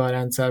tudna ebbe a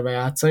rendszerbe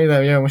játszani, de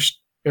ugye most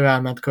ő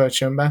elment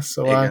kölcsönbe,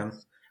 szóval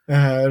igen.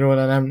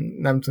 Róla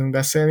nem tudunk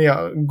beszélni.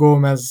 A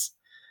Gomez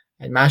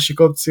egy másik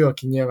opció,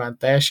 aki nyilván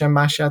teljesen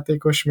más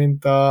játékos,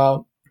 mint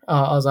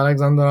az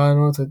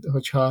Alexander-Arnold,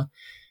 hogyha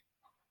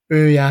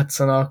ő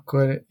játszana,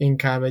 akkor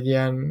inkább egy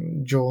ilyen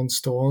John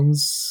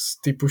Stones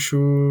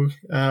típusú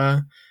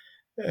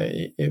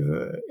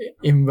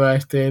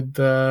inverted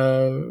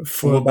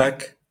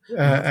fullback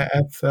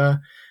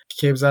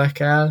képzelek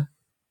el.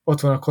 Ott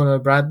van a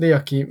Conor Bradley,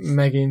 aki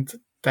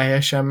megint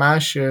teljesen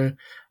más.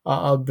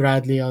 A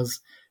Bradley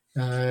az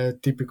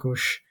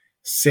tipikus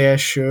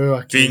szélső,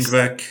 aki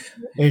Wingback.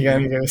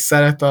 igen,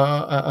 szeret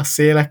a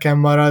széleken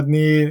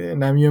maradni,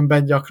 nem jön be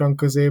gyakran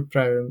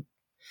középre, ő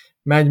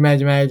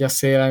megy a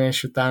szélen,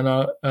 és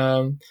utána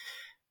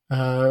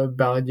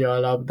beadja a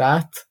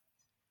labdát.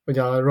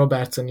 Ugye a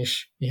Robertson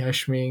is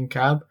ilyesmi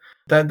inkább.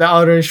 De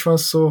arról is van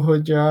szó,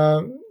 hogy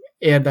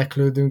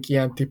érdeklődünk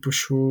ilyen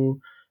típusú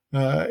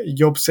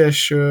jobb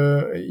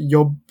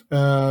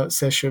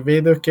szélső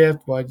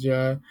védőkért, vagy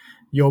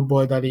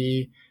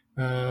jobboldali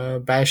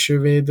belső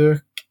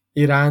védők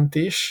iránt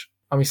is,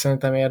 ami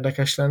szerintem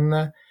érdekes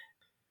lenne.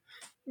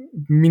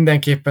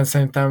 Mindenképpen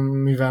szerintem,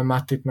 mivel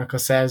Matipnak a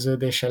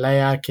szerződése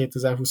lejár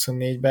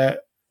 2024-ben,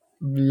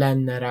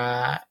 lenne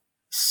rá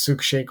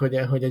szükség,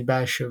 hogy egy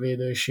belső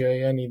védő is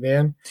jöjjön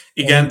idén.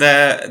 Igen,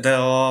 de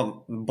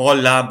a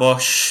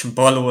ballábas,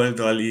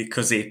 baloldali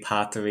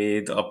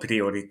középhátvéd a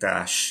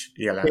prioritás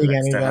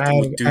jelenleg. Tehát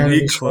úgy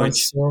tűnik, hogy...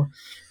 Szó.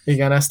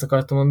 Igen, ezt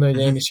akartam mondani,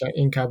 hogy én is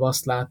inkább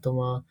azt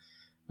látom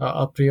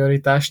a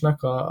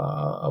prioritásnak,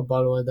 a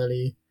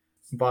baloldali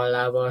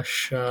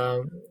ballábas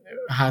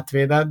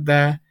hátvédet,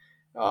 de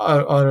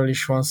arról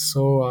is van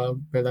szó,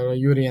 például a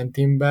Jurrien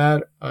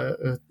Timber,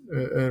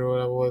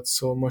 őről volt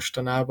szó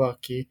mostanában,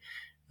 aki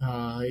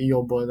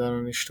jobb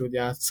oldalon is tud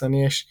játszani,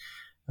 és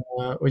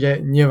ugye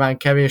nyilván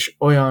kevés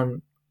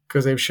olyan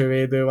középső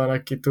védő van,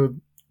 aki tud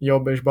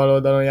jobb és bal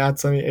oldalon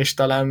játszani, és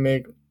talán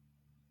még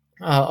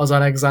az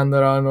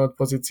Alexander-Arnold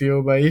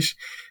pozícióba is,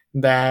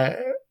 de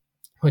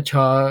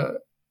hogyha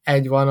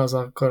egy van, az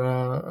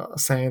akkor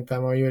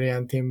szerintem a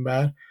Jurrien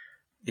Timber.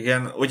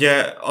 Igen,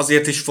 ugye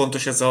azért is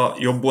fontos ez a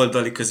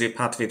jobboldali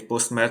középhátvéd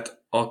poszt, mert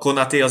a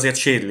Konaté azért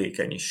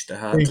sérülékeny is,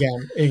 tehát...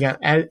 Igen,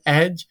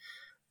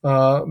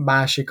 a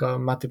másik a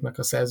Matipnak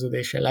a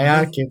szerződése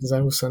lejár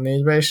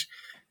 2024-ben,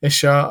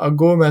 és a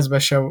Gomezbe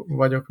sem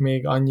vagyok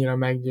még annyira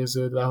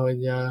meggyőződve,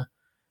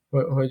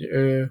 hogy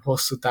ő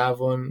hosszú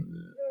távon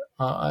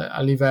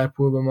a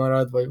Liverpoolban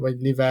marad, vagy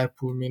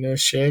Liverpool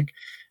minőség.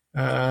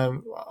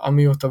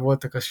 Amióta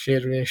voltak a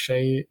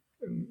sérülései,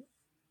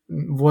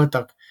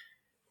 voltak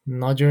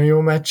nagyon jó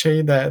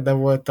meccsei, de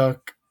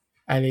voltak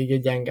eléggé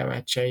gyenge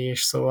meccsei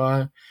is,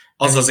 szóval...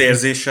 Az az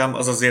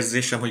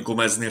érzésem, hogy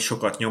Gomeznél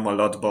sokat nyom a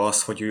latba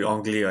az, hogy ő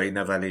angliai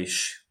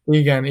nevelés.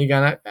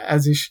 Igen,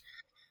 ez is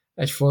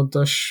egy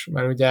fontos,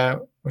 mert ugye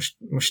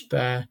most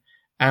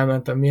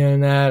elment a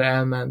Milner,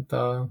 elment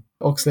a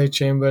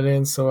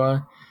Oxlade-Chamberlain,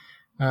 szóval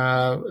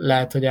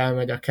lehet, hogy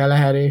elmegy a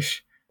Kelleher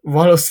is.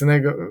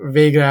 Valószínűleg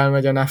végre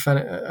elmegy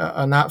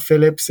a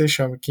Phillips is,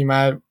 aki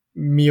már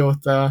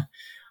mióta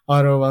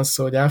arról van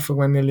szó, hogy el fog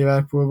menni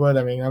Liverpoolból,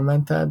 de még nem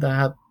ment el, de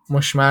hát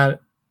most már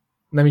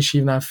nem is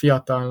hívnám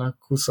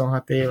fiatalnak,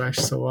 26 éves,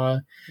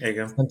 szóval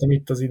igen. Szerintem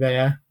itt az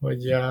ideje,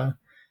 hogy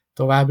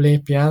tovább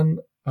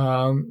lépjen,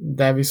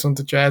 de viszont,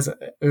 hogyha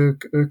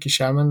ők is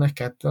elmennek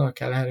ketten, a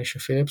Kelleher és a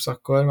Phillips,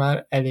 akkor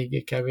már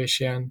eléggé kevés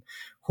ilyen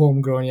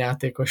homegrown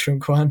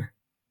játékosunk van.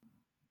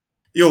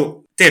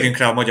 Jó, térjünk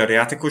rá a magyar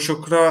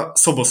játékosokra.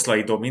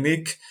 Szoboszlai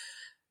Dominik,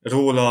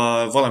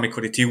 róla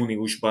valamikor itt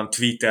júniusban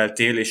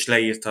tweeteltél, és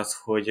leírtad,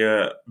 hogy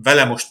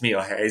vele most mi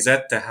a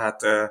helyzet,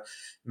 tehát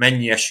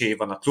mennyi esély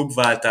van a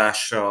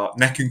klubváltásra,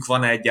 nekünk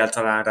van-e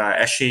egyáltalán rá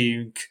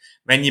esélyünk,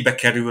 mennyibe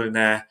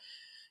kerülne,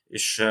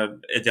 és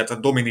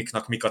egyáltalán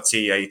Dominiknak mik a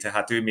céljai,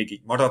 tehát ő még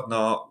így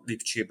maradna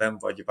Lipcsében,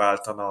 vagy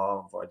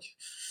váltana, vagy...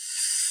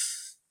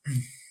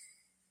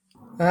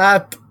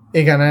 Hát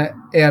igen,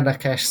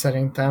 érdekes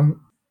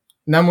szerintem.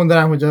 Nem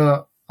mondanám, hogy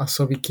a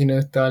Szobi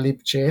kinőtte a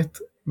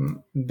Lipcsét,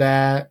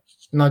 de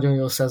nagyon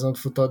jó szezont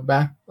futott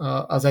be,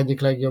 az egyik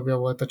legjobbja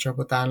volt a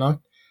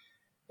csapatának,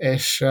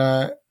 és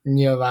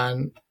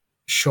nyilván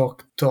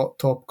sok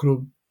top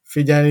klub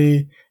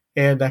figyeli,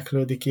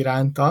 érdeklődik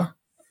iránta.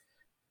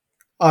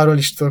 Arról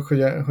is tudok,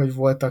 hogy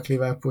voltak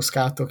Liverpool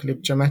scoutok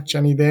Lipcse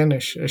meccsen idén,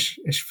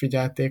 és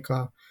figyelték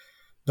a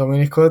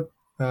Dominikot,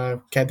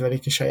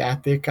 kedvelik is a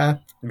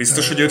játékát.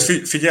 Biztos, hogy őt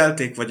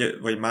figyelték,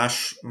 vagy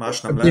más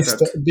nem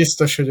lehetett?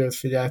 Biztos, hogy őt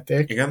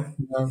figyelték. Igen?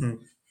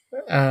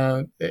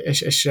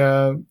 És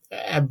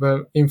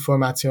ebből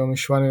információm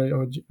is van,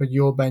 hogy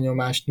jó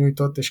benyomást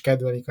nyújtott, és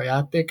kedvelik a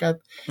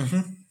játékát.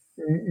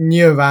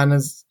 Nyilván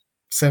ez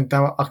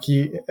szerintem,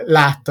 aki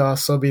látta a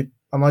Szobit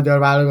a magyar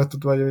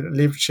válogatott, vagy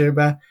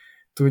Lipcsébe,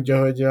 tudja,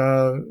 hogy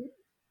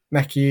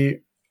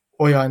neki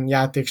olyan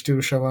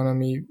játékstílusa van,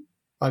 ami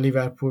a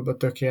Liverpoolba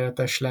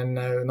tökéletes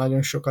lenne, ő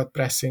nagyon sokat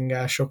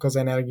pressingel, sok az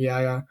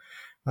energiája.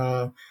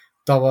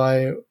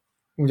 Tavaly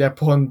ugye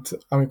pont,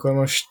 amikor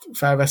most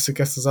felvesszük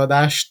ezt az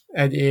adást,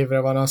 egy évre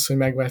van az, hogy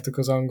megvertük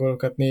az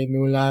angolokat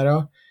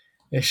 4-0-ra,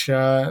 és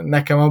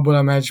nekem abból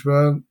a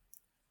meccsből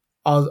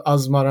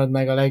az marad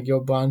meg a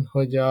legjobban,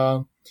 hogy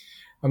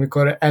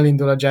amikor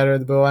elindul a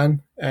Jared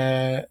Bowen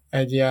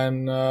egy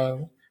ilyen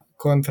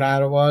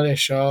kontrával,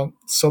 és a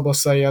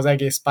Szoboszlai az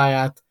egész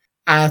pályát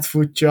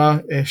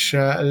átfutja, és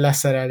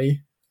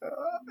leszereli.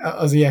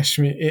 Az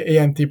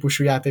ilyen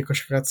típusú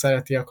játékosokat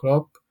szereti a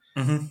Klopp.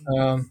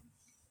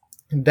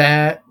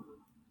 De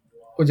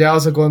ugye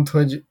az a gond,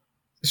 hogy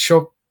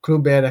sok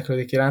klub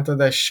érdeklődik iránta,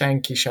 de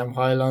senki sem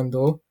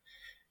hajlandó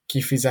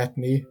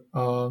kifizetni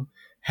a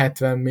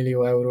 70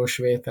 millió eurós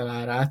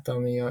vételárát,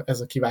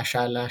 ez a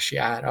kivásárlási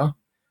ára,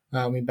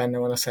 ami benne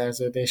van a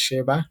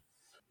szerződésében.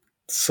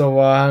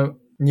 Szóval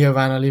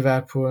nyilván a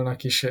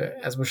Liverpoolnak is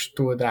ez most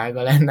túl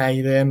drága lenne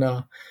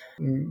idén,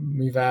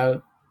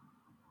 mivel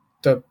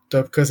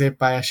több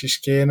középpályás is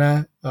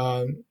kéne,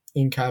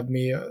 inkább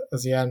mi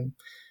az ilyen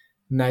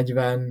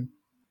 40-50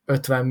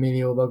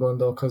 millióba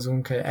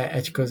gondolkozunk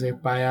egy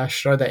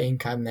középpályásra, de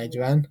inkább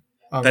 40.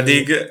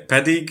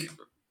 Pedig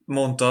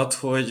mondtad,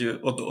 hogy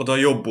oda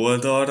jobb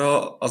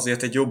oldalra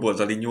azért egy jobb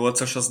oldali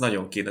 8-as az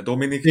nagyon kéne.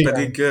 Dominik Igen.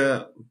 pedig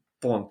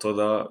pont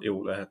oda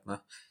jó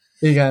lehetne.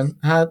 Igen,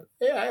 hát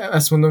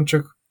ezt mondom,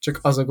 csak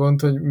az a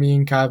gond, hogy mi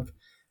inkább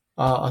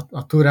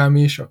a Thuram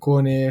is, a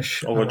Kone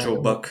és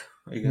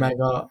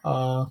meg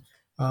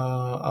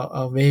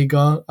a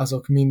Vega,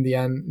 azok mind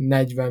ilyen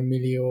 40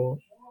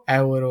 millió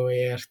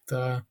euróért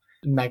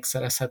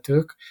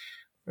megszerezhetők.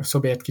 A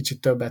Szobért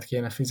kicsit többet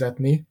kéne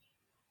fizetni.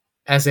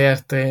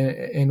 Ezért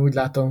én úgy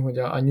látom, hogy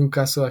a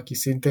Newcastle, aki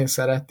szintén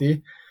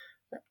szereti,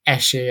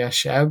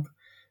 esélyesebb,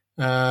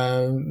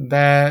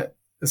 de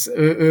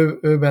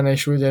őben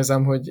is úgy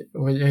érzem, hogy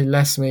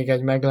lesz még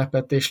egy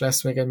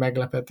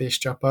meglepetés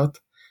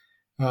csapat,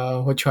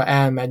 hogyha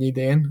elmegy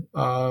idén,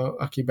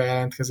 aki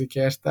bejelentkezik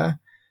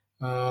érte.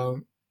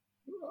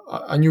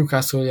 A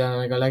Newcastle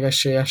jelenleg a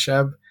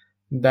legesélyesebb,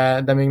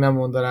 de még nem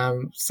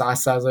mondanám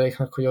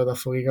 100%-nak, hogy oda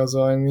fog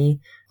igazolni,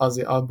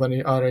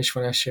 arra is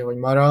van esély, hogy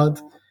marad.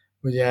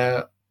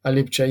 Ugye a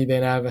Lipcse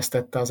idén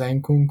elvesztette az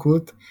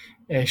Nkunkut,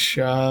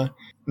 és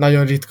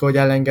nagyon ritka, hogy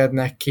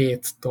elengednek 2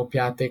 top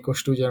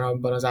játékost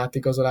ugyanabban az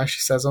átigazolási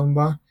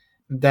szezonban,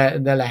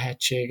 de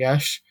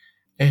lehetséges,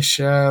 és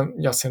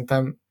azt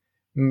szerintem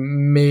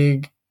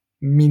még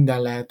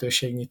minden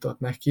lehetőség nyitott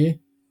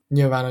neki.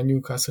 Nyilván a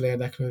Newcastle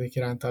érdeklődik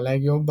iránta a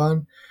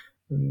legjobban,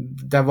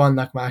 de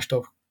vannak más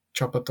top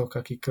csapatok,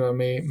 akikről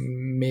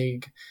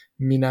még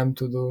mi nem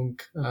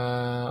tudunk,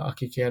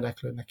 akik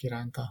érdeklődnek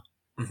iránta.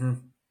 Uh-huh.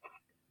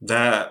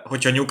 De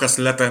hogyha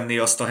Newcastle letenné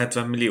azt a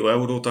 70 millió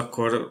eurót,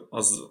 akkor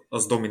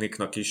az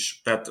Dominiknak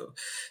is. Tehát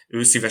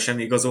ő szívesen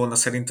igazolna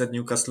szerinted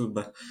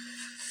Newcastle-be?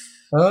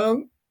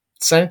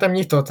 Szerintem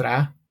nyitott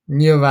rá.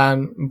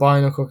 Nyilván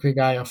bajnokok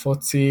ligája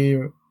foci,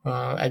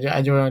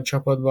 egy olyan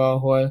csapatban,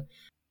 ahol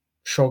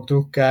sok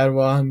drukker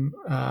van.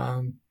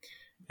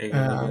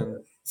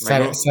 Igen.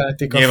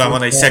 Szeretik nyilván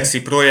van egy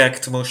szexi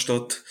projekt most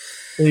ott.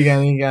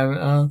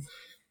 Igen.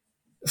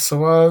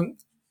 Szóval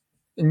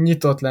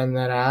nyitott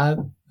lenne rá,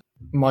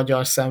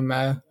 magyar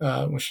szemmel,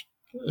 most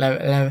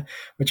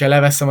hogyha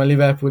leveszem a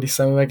Liverpooli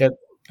szemüveget,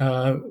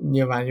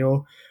 nyilván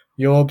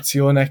jó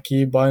opció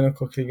neki,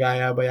 bajnokok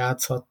ligájába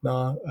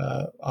játszhatna,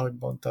 ahogy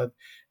mondtad,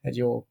 egy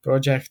jó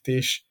projekt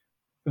is.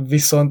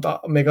 Viszont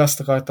még azt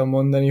akartam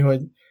mondani,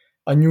 hogy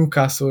a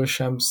Newcastle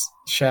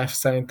sem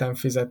szerintem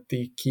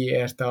fizeti ki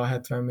érte a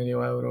 70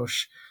 millió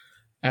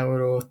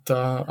eurót,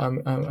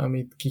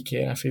 amit ki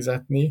kéne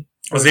fizetni.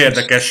 Az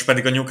érdekes,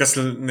 pedig a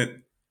Newcastle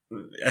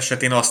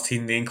esetén azt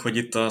hinnénk, hogy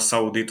itt a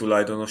szaudi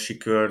tulajdonosi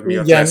kör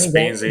miatt lesz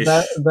pénz.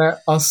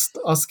 De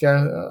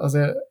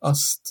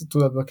azt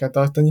tudatba kell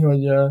tartani,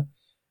 hogy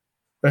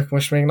ők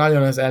most még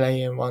nagyon az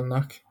elején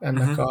vannak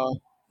ennek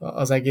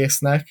az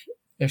egésznek,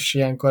 és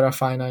ilyenkor a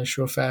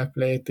financial fair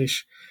play-t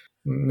is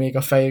még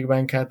a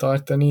fejükben kell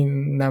tartani,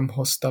 nem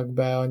hoztak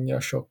be annyira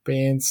sok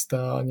pénzt,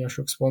 annyira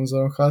sok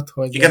szponzorokat,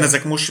 hogy... Igen,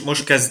 ezek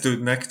most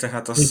kezdődnek,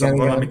 tehát azt hiszem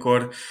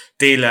valamikor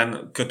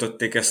télen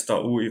kötötték ezt a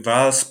új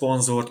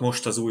válszponzort,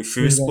 most az új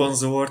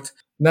főszponzort.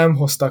 Nem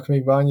hoztak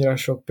még be annyira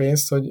sok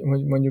pénzt, hogy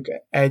mondjuk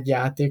egy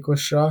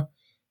játékosra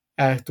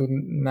el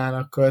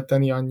tudnának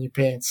költeni annyi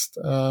pénzt.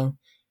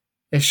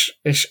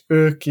 És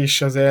ők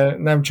is azért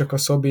nem csak a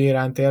Szobi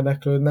iránt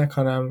érdeklődnek,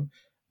 hanem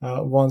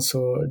van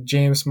szó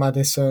James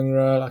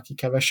Madisonről, akit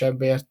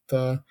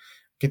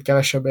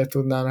kevesebbért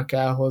tudnának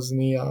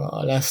elhozni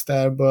a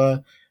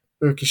Leicesterből,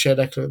 ők is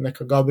érdeklődnek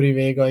a Gabri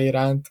Vega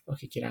iránt,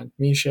 akik iránt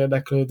mi is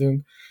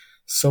érdeklődünk,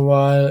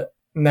 szóval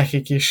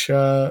nekik is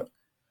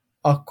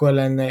akkor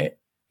lenne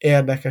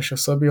érdekes a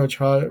Szobi,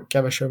 hogyha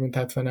kevesebb, mint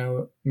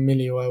 70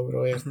 millió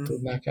euróért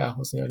tudnák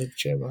elhozni a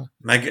Lipcséből.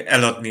 Meg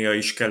eladnia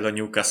is kell a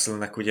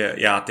Newcastle-nek ugye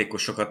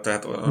játékosokat,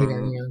 tehát,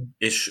 igen.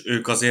 És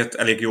ők azért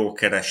elég jól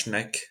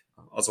keresnek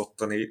az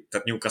ottani,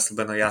 tehát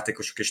Newcastle-ben a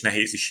játékosok, és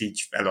nehéz is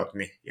így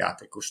eladni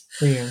játékost.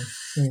 Igen.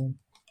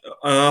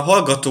 A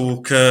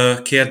hallgatók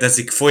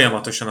kérdezik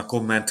folyamatosan a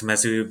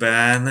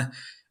kommentmezőben,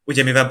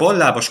 ugye mivel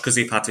ballábas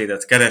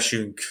középhátvédet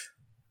keresünk,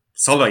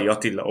 Szalai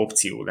Attila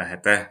opció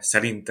lehet-e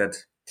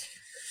szerinted?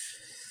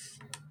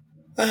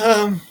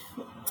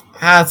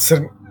 Hát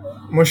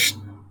most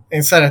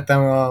én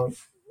szeretem a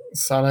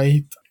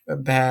Szalait,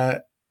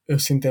 de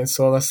őszintén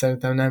szólva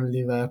szerintem nem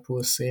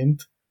Liverpool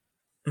szint.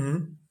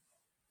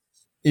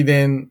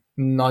 Idén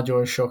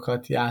nagyon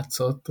sokat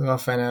játszott a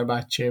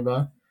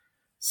Fenerbahcséba,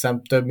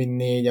 hiszem több mint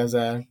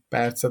 4000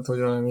 percet, hogy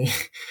valami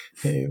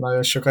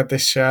nagyon sokat,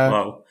 és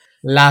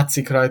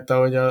látszik rajta,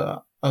 hogy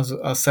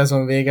a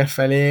szezon vége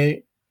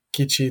felé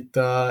kicsit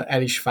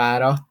el is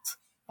fáradt.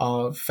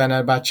 A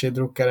Fenerbahce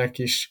drukkerek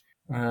is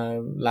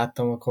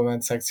láttam a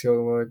komment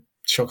szekcióban, hogy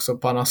sokszor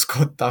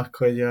panaszkodtak,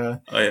 hogy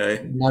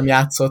Ajaj. nem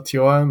játszott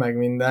jól, meg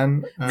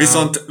minden.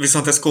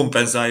 Viszont ez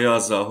kompenzálja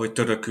azzal, hogy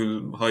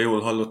törökül, ha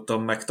jól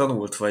hallottam,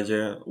 megtanult, vagy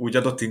úgy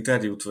adott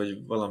interjút,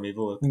 vagy valami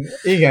volt.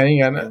 Igen,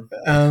 igen.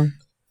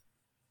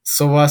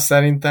 Szóval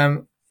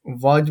szerintem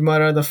vagy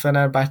marad a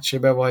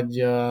Fenerbahcébe,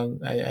 vagy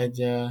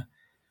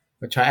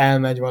hogyha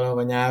elmegy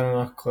valahova nyáron,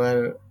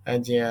 akkor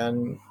egy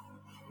ilyen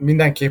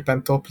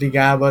mindenképpen top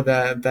ligába,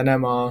 de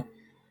nem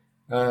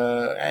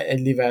egy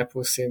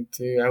Liverpool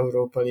szintű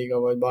Európa Liga,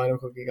 vagy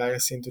Bajnokok Ligája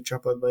szintű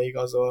csapatba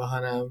igazol,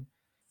 hanem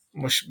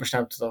most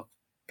nem tudok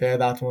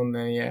példát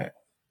mondani.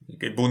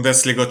 Egy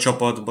Bundesliga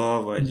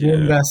csapatba, vagy...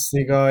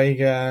 Bundesliga,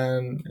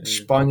 igen,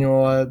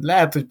 spanyol,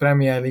 lehet, hogy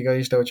Premier Liga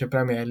is, de hogyha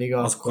Premier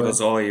Liga, akkor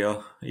az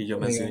alja, így a igen,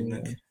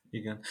 mezőnynek. igen.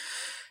 Igen.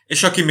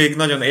 És aki még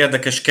nagyon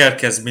érdekes,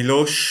 Kerkez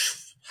Milos,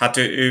 hát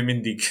ő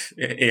mindig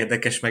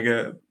érdekes, meg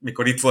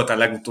mikor itt voltál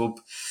legutóbb,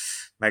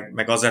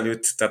 meg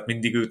azelőtt, tehát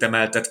mindig őt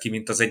emeltet ki,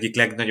 mint az egyik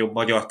legnagyobb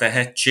magyar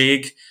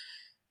tehetség.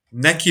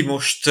 Neki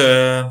most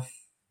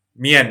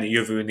milyen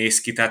jövő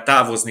néz ki? Tehát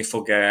távozni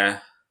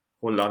fog-e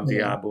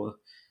Hollandiából?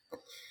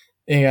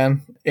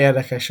 Igen,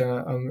 érdekes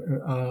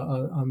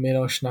a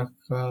Milosnak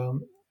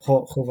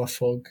hova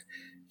fog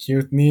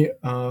kijutni.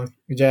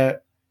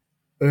 Ugye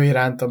ő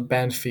iránt a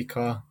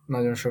Benfica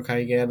nagyon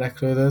sokáig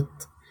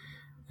érdeklődött,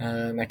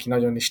 neki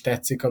nagyon is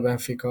tetszik a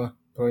Benfica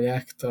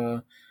projekt,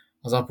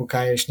 az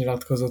apukája is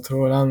nyilatkozott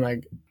róla,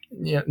 meg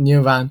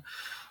nyilván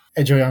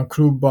egy olyan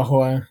klub,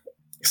 ahol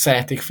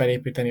szeretik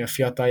felépíteni a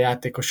fiatal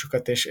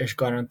játékosokat, és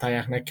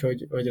garantálják neki,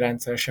 hogy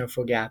rendszeresen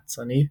fog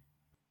játszani.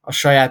 A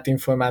saját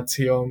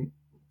információm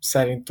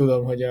szerint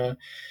tudom, hogy a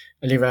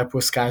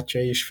Liverpool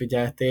scoutjai is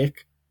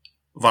figyelték.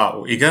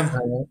 Wow, igen?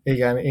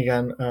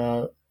 Igen,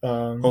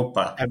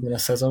 Hoppá. ebben a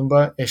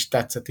szezonban, és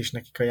tetszett is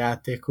nekik a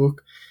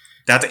játékuk.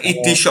 Tehát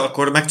itt is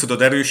akkor meg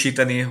tudod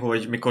erősíteni,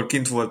 hogy mikor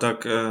kint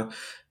voltak,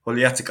 hol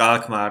játszik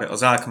Alkmaar,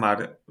 az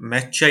Alkmaar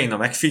meccsein, a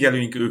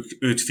megfigyelőink,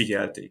 őt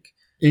figyelték.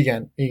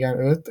 Igen,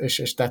 őt,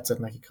 és tetszett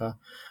nekik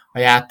a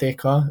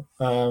játéka,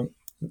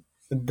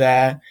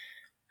 de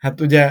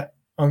hát ugye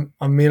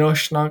a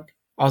Milosnak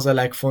az a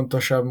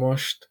legfontosabb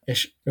most,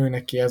 és ő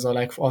neki az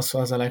a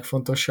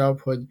legfontosabb,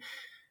 hogy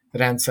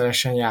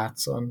rendszeresen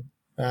játszon.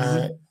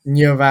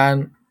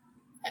 Nyilván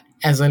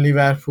ez a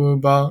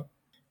Liverpoolban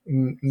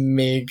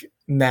még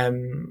nem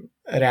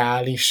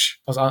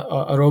reális.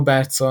 A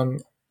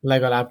Robertson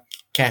legalább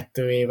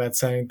 2 évet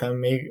szerintem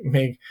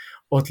még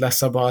ott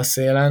lesz a bal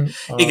szélen.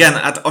 Igen,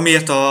 hát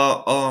amiért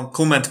a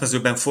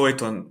kommentmezőben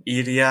folyton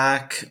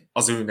írják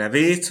az ő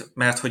nevét,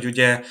 mert hogy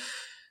ugye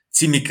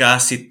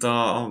Tsimikas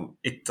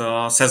itt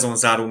a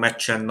szezonzáró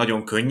meccsen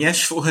nagyon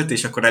könnyes volt,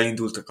 és akkor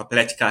elindultak a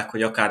pletykák,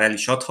 hogy akár el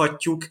is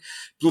adhatjuk.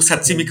 Plusz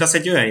hát Tsimikas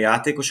egy olyan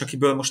játékos,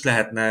 akiből most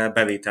lehetne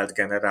bevételt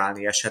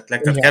generálni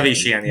esetleg, tehát igen.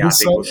 kevés ilyen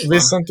játékos van.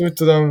 Viszont úgy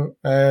tudom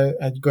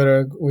egy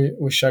görög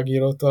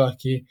újságírótól,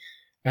 aki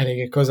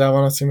eléggé közel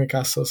van a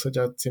Tsimikashoz, hogy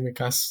a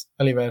Tsimikas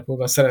a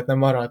Liverpoolban szeretne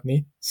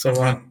maradni.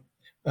 Szóval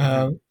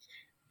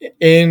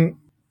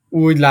én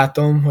úgy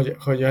látom,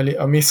 hogy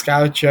a mi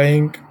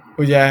scoutjaink,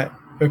 ugye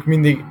ők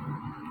mindig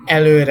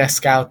előre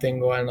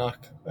scoutingolnak.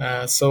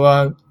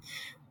 Szóval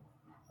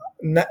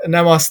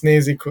nem azt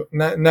nézik,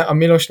 a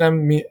Milos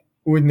nem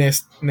úgy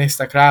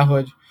néztek rá,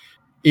 hogy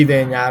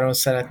idén nyáron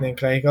szeretnénk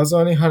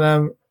leigazolni,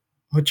 hanem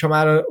hogyha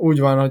már úgy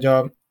van, hogy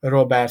a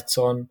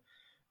Robertson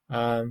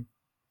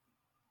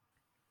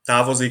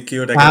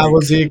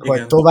távozik,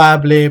 vagy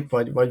tovább lép,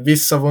 vagy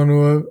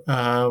visszavonul,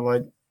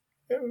 vagy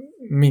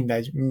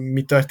mindegy,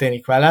 mi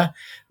történik vele,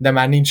 de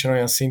már nincsen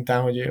olyan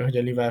szinten, hogy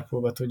a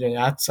Liverpoolba tudjon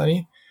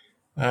játszani,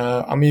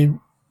 ami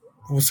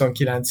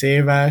 29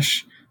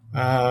 éves,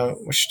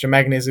 most ha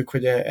megnézzük,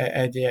 hogy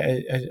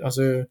az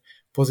ő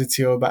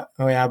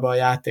pozíciójában a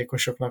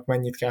játékosoknak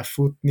mennyit kell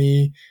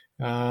futni,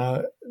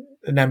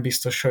 nem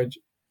biztos,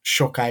 hogy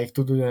sokáig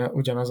tud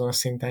ugyanazon a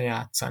szinten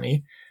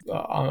játszani,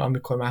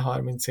 amikor már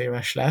 30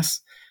 éves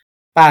lesz.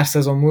 Pár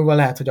szezon múlva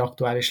lehet, hogy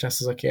aktuális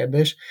lesz ez a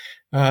kérdés,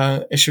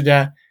 és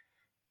ugye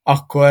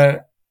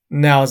akkor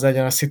ne az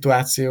legyen a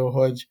szituáció,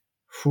 hogy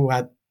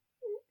hát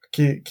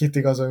kit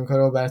igazoljunk a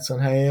Robertson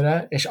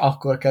helyére, és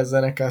akkor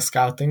kezdenek el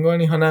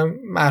scoutingolni, hanem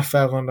már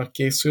fel vannak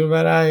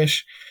készülve rá,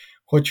 és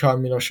hogyha a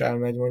Milos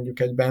elmegy mondjuk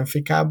egy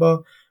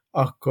Benficába,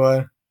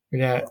 akkor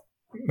ugye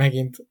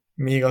megint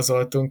mi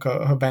igazoltunk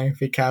a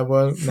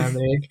Benficából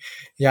nemrég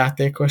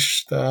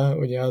játékost,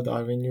 ugye a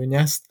Darwin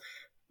Núñezt,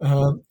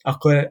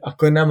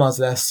 akkor nem az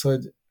lesz,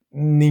 hogy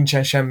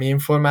nincsen semmi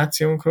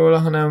információnk róla,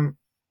 hanem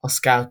a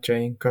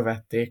scoutjaink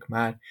követték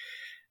már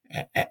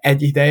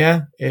egy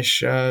ideje,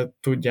 és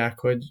tudják,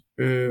 hogy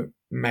ő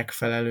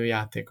megfelelő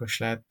játékos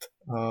lett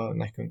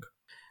nekünk.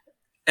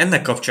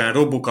 Ennek kapcsán,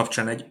 Robó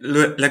kapcsán egy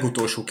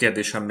legutolsó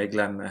kérdésem még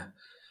lenne,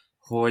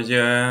 hogy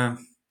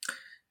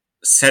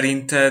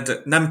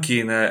szerinted nem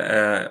kéne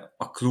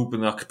a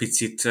klubnak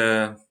picit,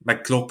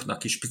 meg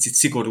Kloppnak is picit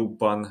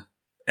szigorúbban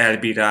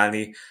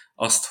elbírálni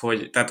azt,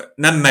 hogy, tehát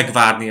nem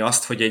megvárni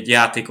azt, hogy egy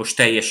játékos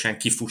teljesen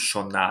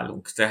kifusson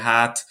nálunk,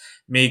 tehát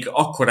még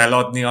akkor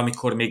eladni,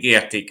 amikor még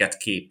értéket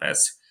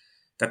képez.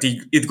 Tehát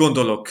így, itt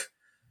gondolok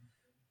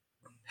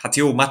hát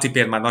jó,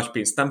 Matipér már nagy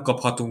pénzt nem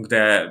kaphatunk,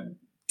 de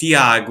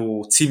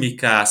Thiago,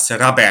 Tsimikas,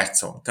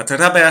 Robertson. Tehát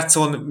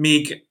Robertson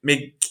még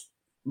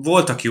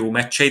voltak jó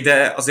meccsei,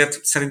 de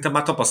azért szerintem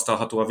már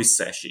tapasztalható a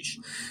visszaesés.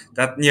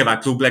 Tehát nyilván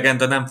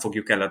klublegenda nem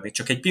fogjuk eladni,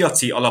 csak egy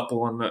piaci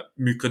alapon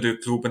működő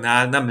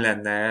klubnál nem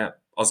lenne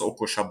az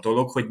okosabb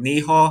dolog, hogy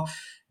néha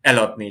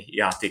eladni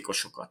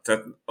játékosokat.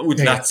 Tehát úgy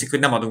Igen. látszik, hogy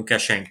nem adunk el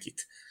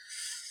senkit.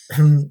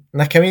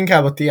 Nekem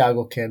inkább a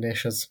Thiago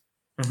kérdés az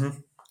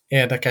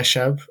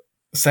érdekesebb.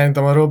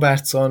 Szerintem a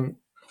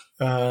Robertson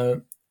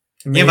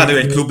nyilván ő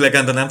egy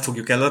klublegenda, nem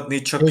fogjuk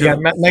eladni, csak... Igen,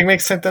 meg még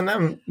szerintem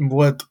nem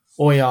volt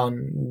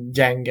olyan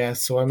gyenge,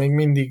 szóval még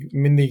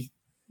mindig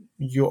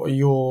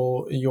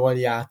jól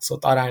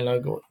játszott,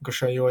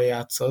 aránylagosan jól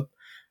játszott.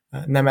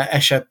 Nem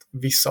esett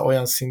vissza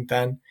olyan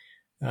szinten,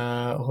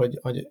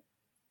 hogy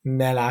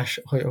ne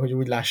hogy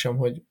úgy lássam,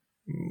 hogy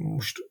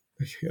most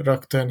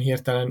rögtön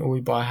hirtelen új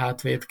bal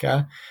hátvéd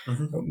kell,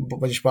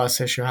 vagyis bal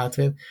szélső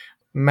hátvéd.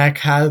 Meg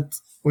hát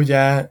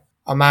ugye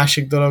a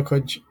másik dolog,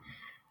 hogy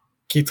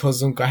kit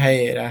hozzunk a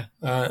helyére,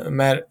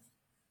 mert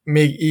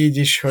még így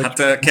is, hogy...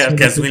 Hát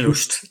Kerkez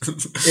Milust.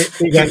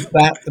 Igen,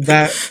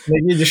 de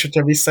még így is,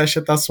 hogyha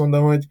visszaesett, azt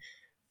mondom, hogy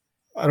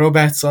a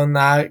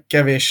Robertsonnál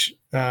kevés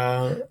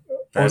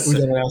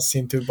ugyanolyan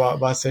szintű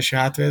balszélső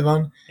hátvéd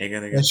van,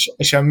 igen.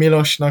 És a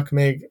Milosnak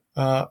még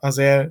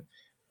azért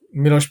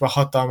Milosban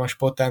hatalmas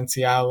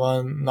potenciál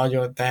van,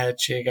 nagyon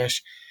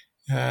tehetséges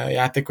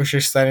játékos,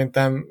 és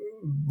szerintem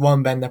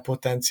van benne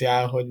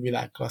potenciál, hogy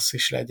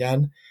világklasszis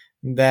legyen,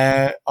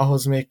 de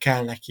ahhoz még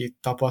kell neki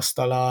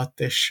tapasztalat,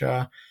 és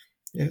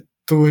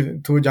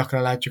túl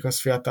gyakran látjuk azt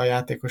fiatal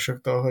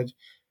játékosoktól, hogy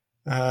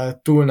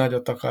túl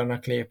nagyot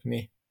akarnak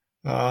lépni.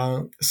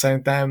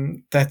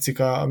 Szerintem tetszik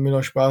a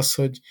Milosban az,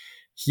 hogy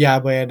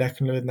hiába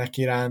érdeklődnek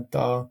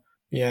iránta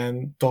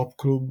ilyen top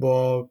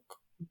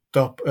klubok,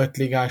 top 5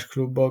 ligás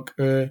klubok,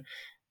 ő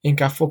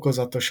inkább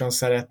fokozatosan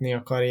szeretné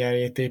a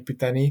karrierjét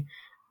építeni,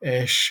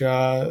 és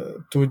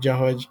tudja,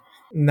 hogy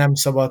nem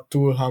szabad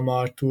túl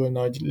hamar, túl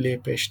nagy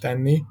lépést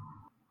tenni,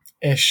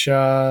 és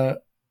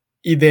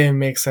idén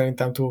még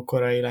szerintem túl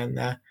korai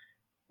lenne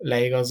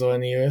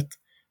leigazolni őt,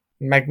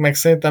 meg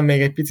szerintem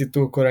még egy picit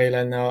túl korai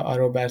lenne a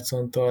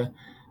Robertsontól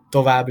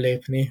tovább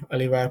lépni a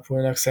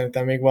Liverpoolnak,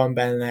 szerintem még van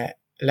benne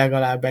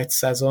legalább egy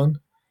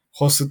szezon,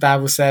 hosszú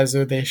távú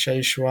szerződése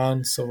is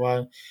van,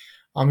 szóval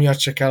amiatt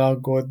se kell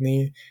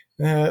aggódni,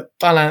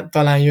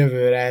 talán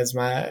jövőre ez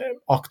már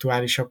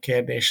aktuálisabb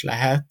kérdés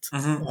lehet.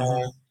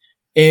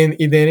 Én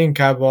idén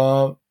inkább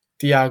a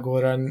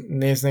Thiagóra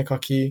néznék,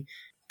 aki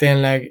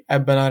tényleg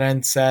ebben a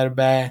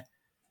rendszerben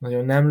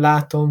nagyon nem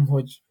látom,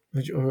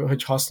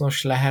 hogy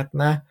hasznos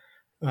lehetne.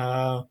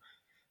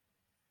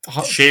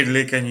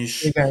 Sérülékeny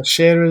is. Igen,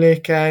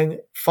 sérülékeny,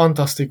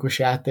 fantasztikus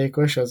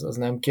játékos, az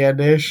nem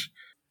kérdés,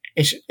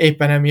 és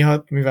éppen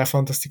emiatt, mivel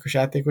fantasztikus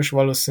játékos,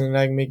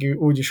 valószínűleg még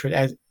úgy is,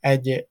 hogy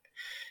egy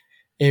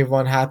év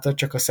van hátra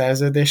csak a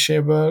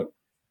szerződéséből,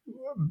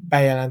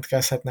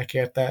 bejelentkezhetnek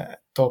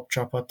érte top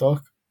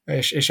csapatok,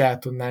 és el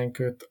tudnánk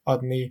őt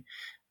adni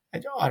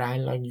egy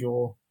aránylag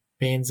jó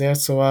pénzért,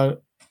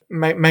 szóval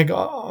meg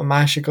a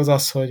másik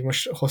az, hogy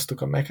most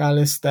hoztuk a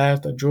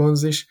McAllistert, a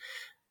Jones is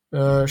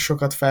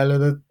sokat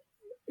fejlődött,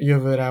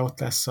 jövőre ott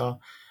lesz a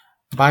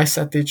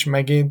Bajcetic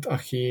megint,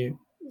 aki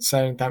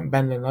szerintem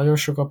benne nagyon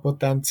sok a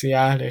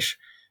potenciál, és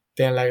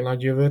tényleg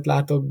nagy jövőt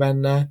látok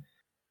benne.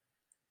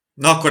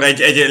 Na akkor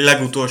egy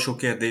legutolsó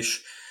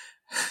kérdés,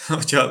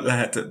 hogyha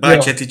lehet.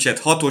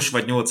 Bajceticet 6-os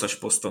vagy 8-as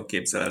poszton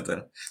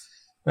képzeled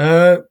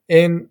el?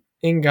 Én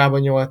inkább a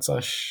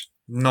 8-as.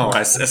 Na,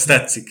 ez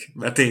tetszik,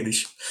 mert én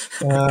is.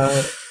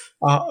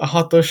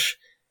 A 6-os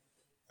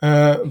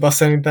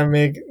szerintem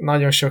még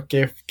nagyon sok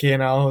kép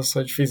kéne ahhoz,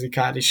 hogy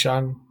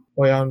fizikálisan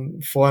olyan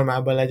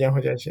formában legyen,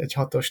 hogy egy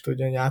 6-os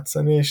tudjon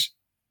játszani, és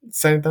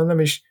szerintem nem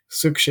is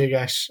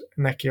szükséges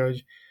neki,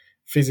 hogy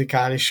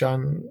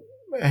fizikálisan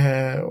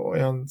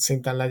olyan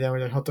szinten legyen,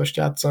 hogy egy 6-ost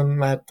játszon,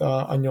 mert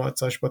a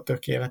 8-asban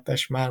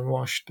tökéletes már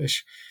most,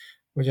 és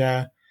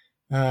ugye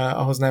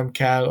ahhoz nem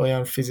kell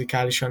olyan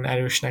fizikálisan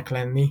erősnek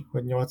lenni,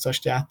 hogy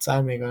 8-ast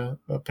játsszál, még a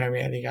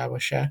Premier Ligában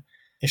se.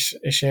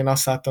 És én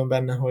azt látom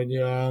benne, hogy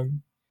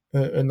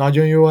ő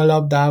nagyon jó a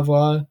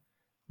labdával,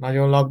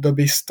 nagyon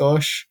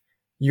labdabiztos,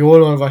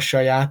 jól olvassa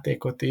a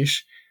játékot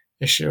is,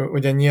 és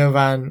ugye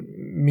nyilván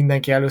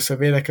mindenki először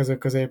védekező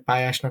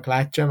középpályásnak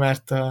látja,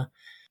 mert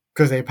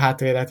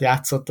középhátvédet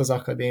játszott az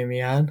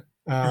akadémián,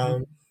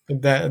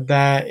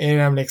 de én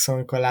emlékszem,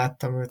 amikor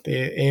láttam őt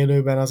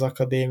élőben az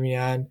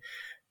akadémián,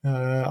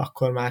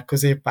 akkor már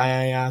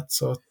középpályán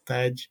játszott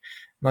egy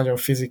nagyon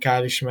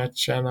fizikális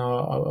meccsen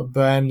a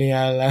Burnley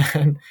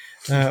ellen,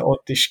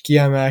 ott is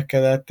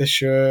kiemelkedett,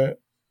 és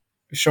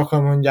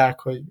sokan mondják,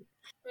 hogy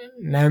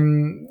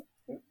nem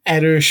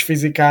erős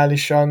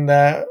fizikálisan,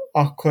 de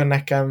akkor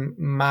nekem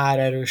már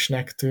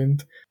erősnek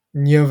tűnt.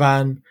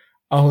 Nyilván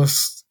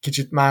ahhoz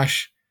kicsit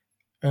más,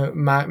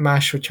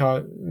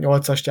 hogyha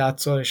 8-ast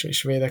játszol,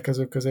 és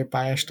védekező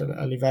középpályást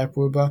a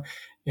Liverpoolba.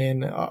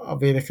 Én a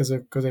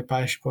védekező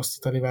középpályás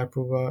posztot a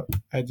Liverpoolba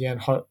egy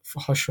ilyen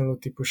hasonló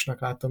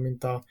típusnak látom,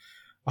 mint a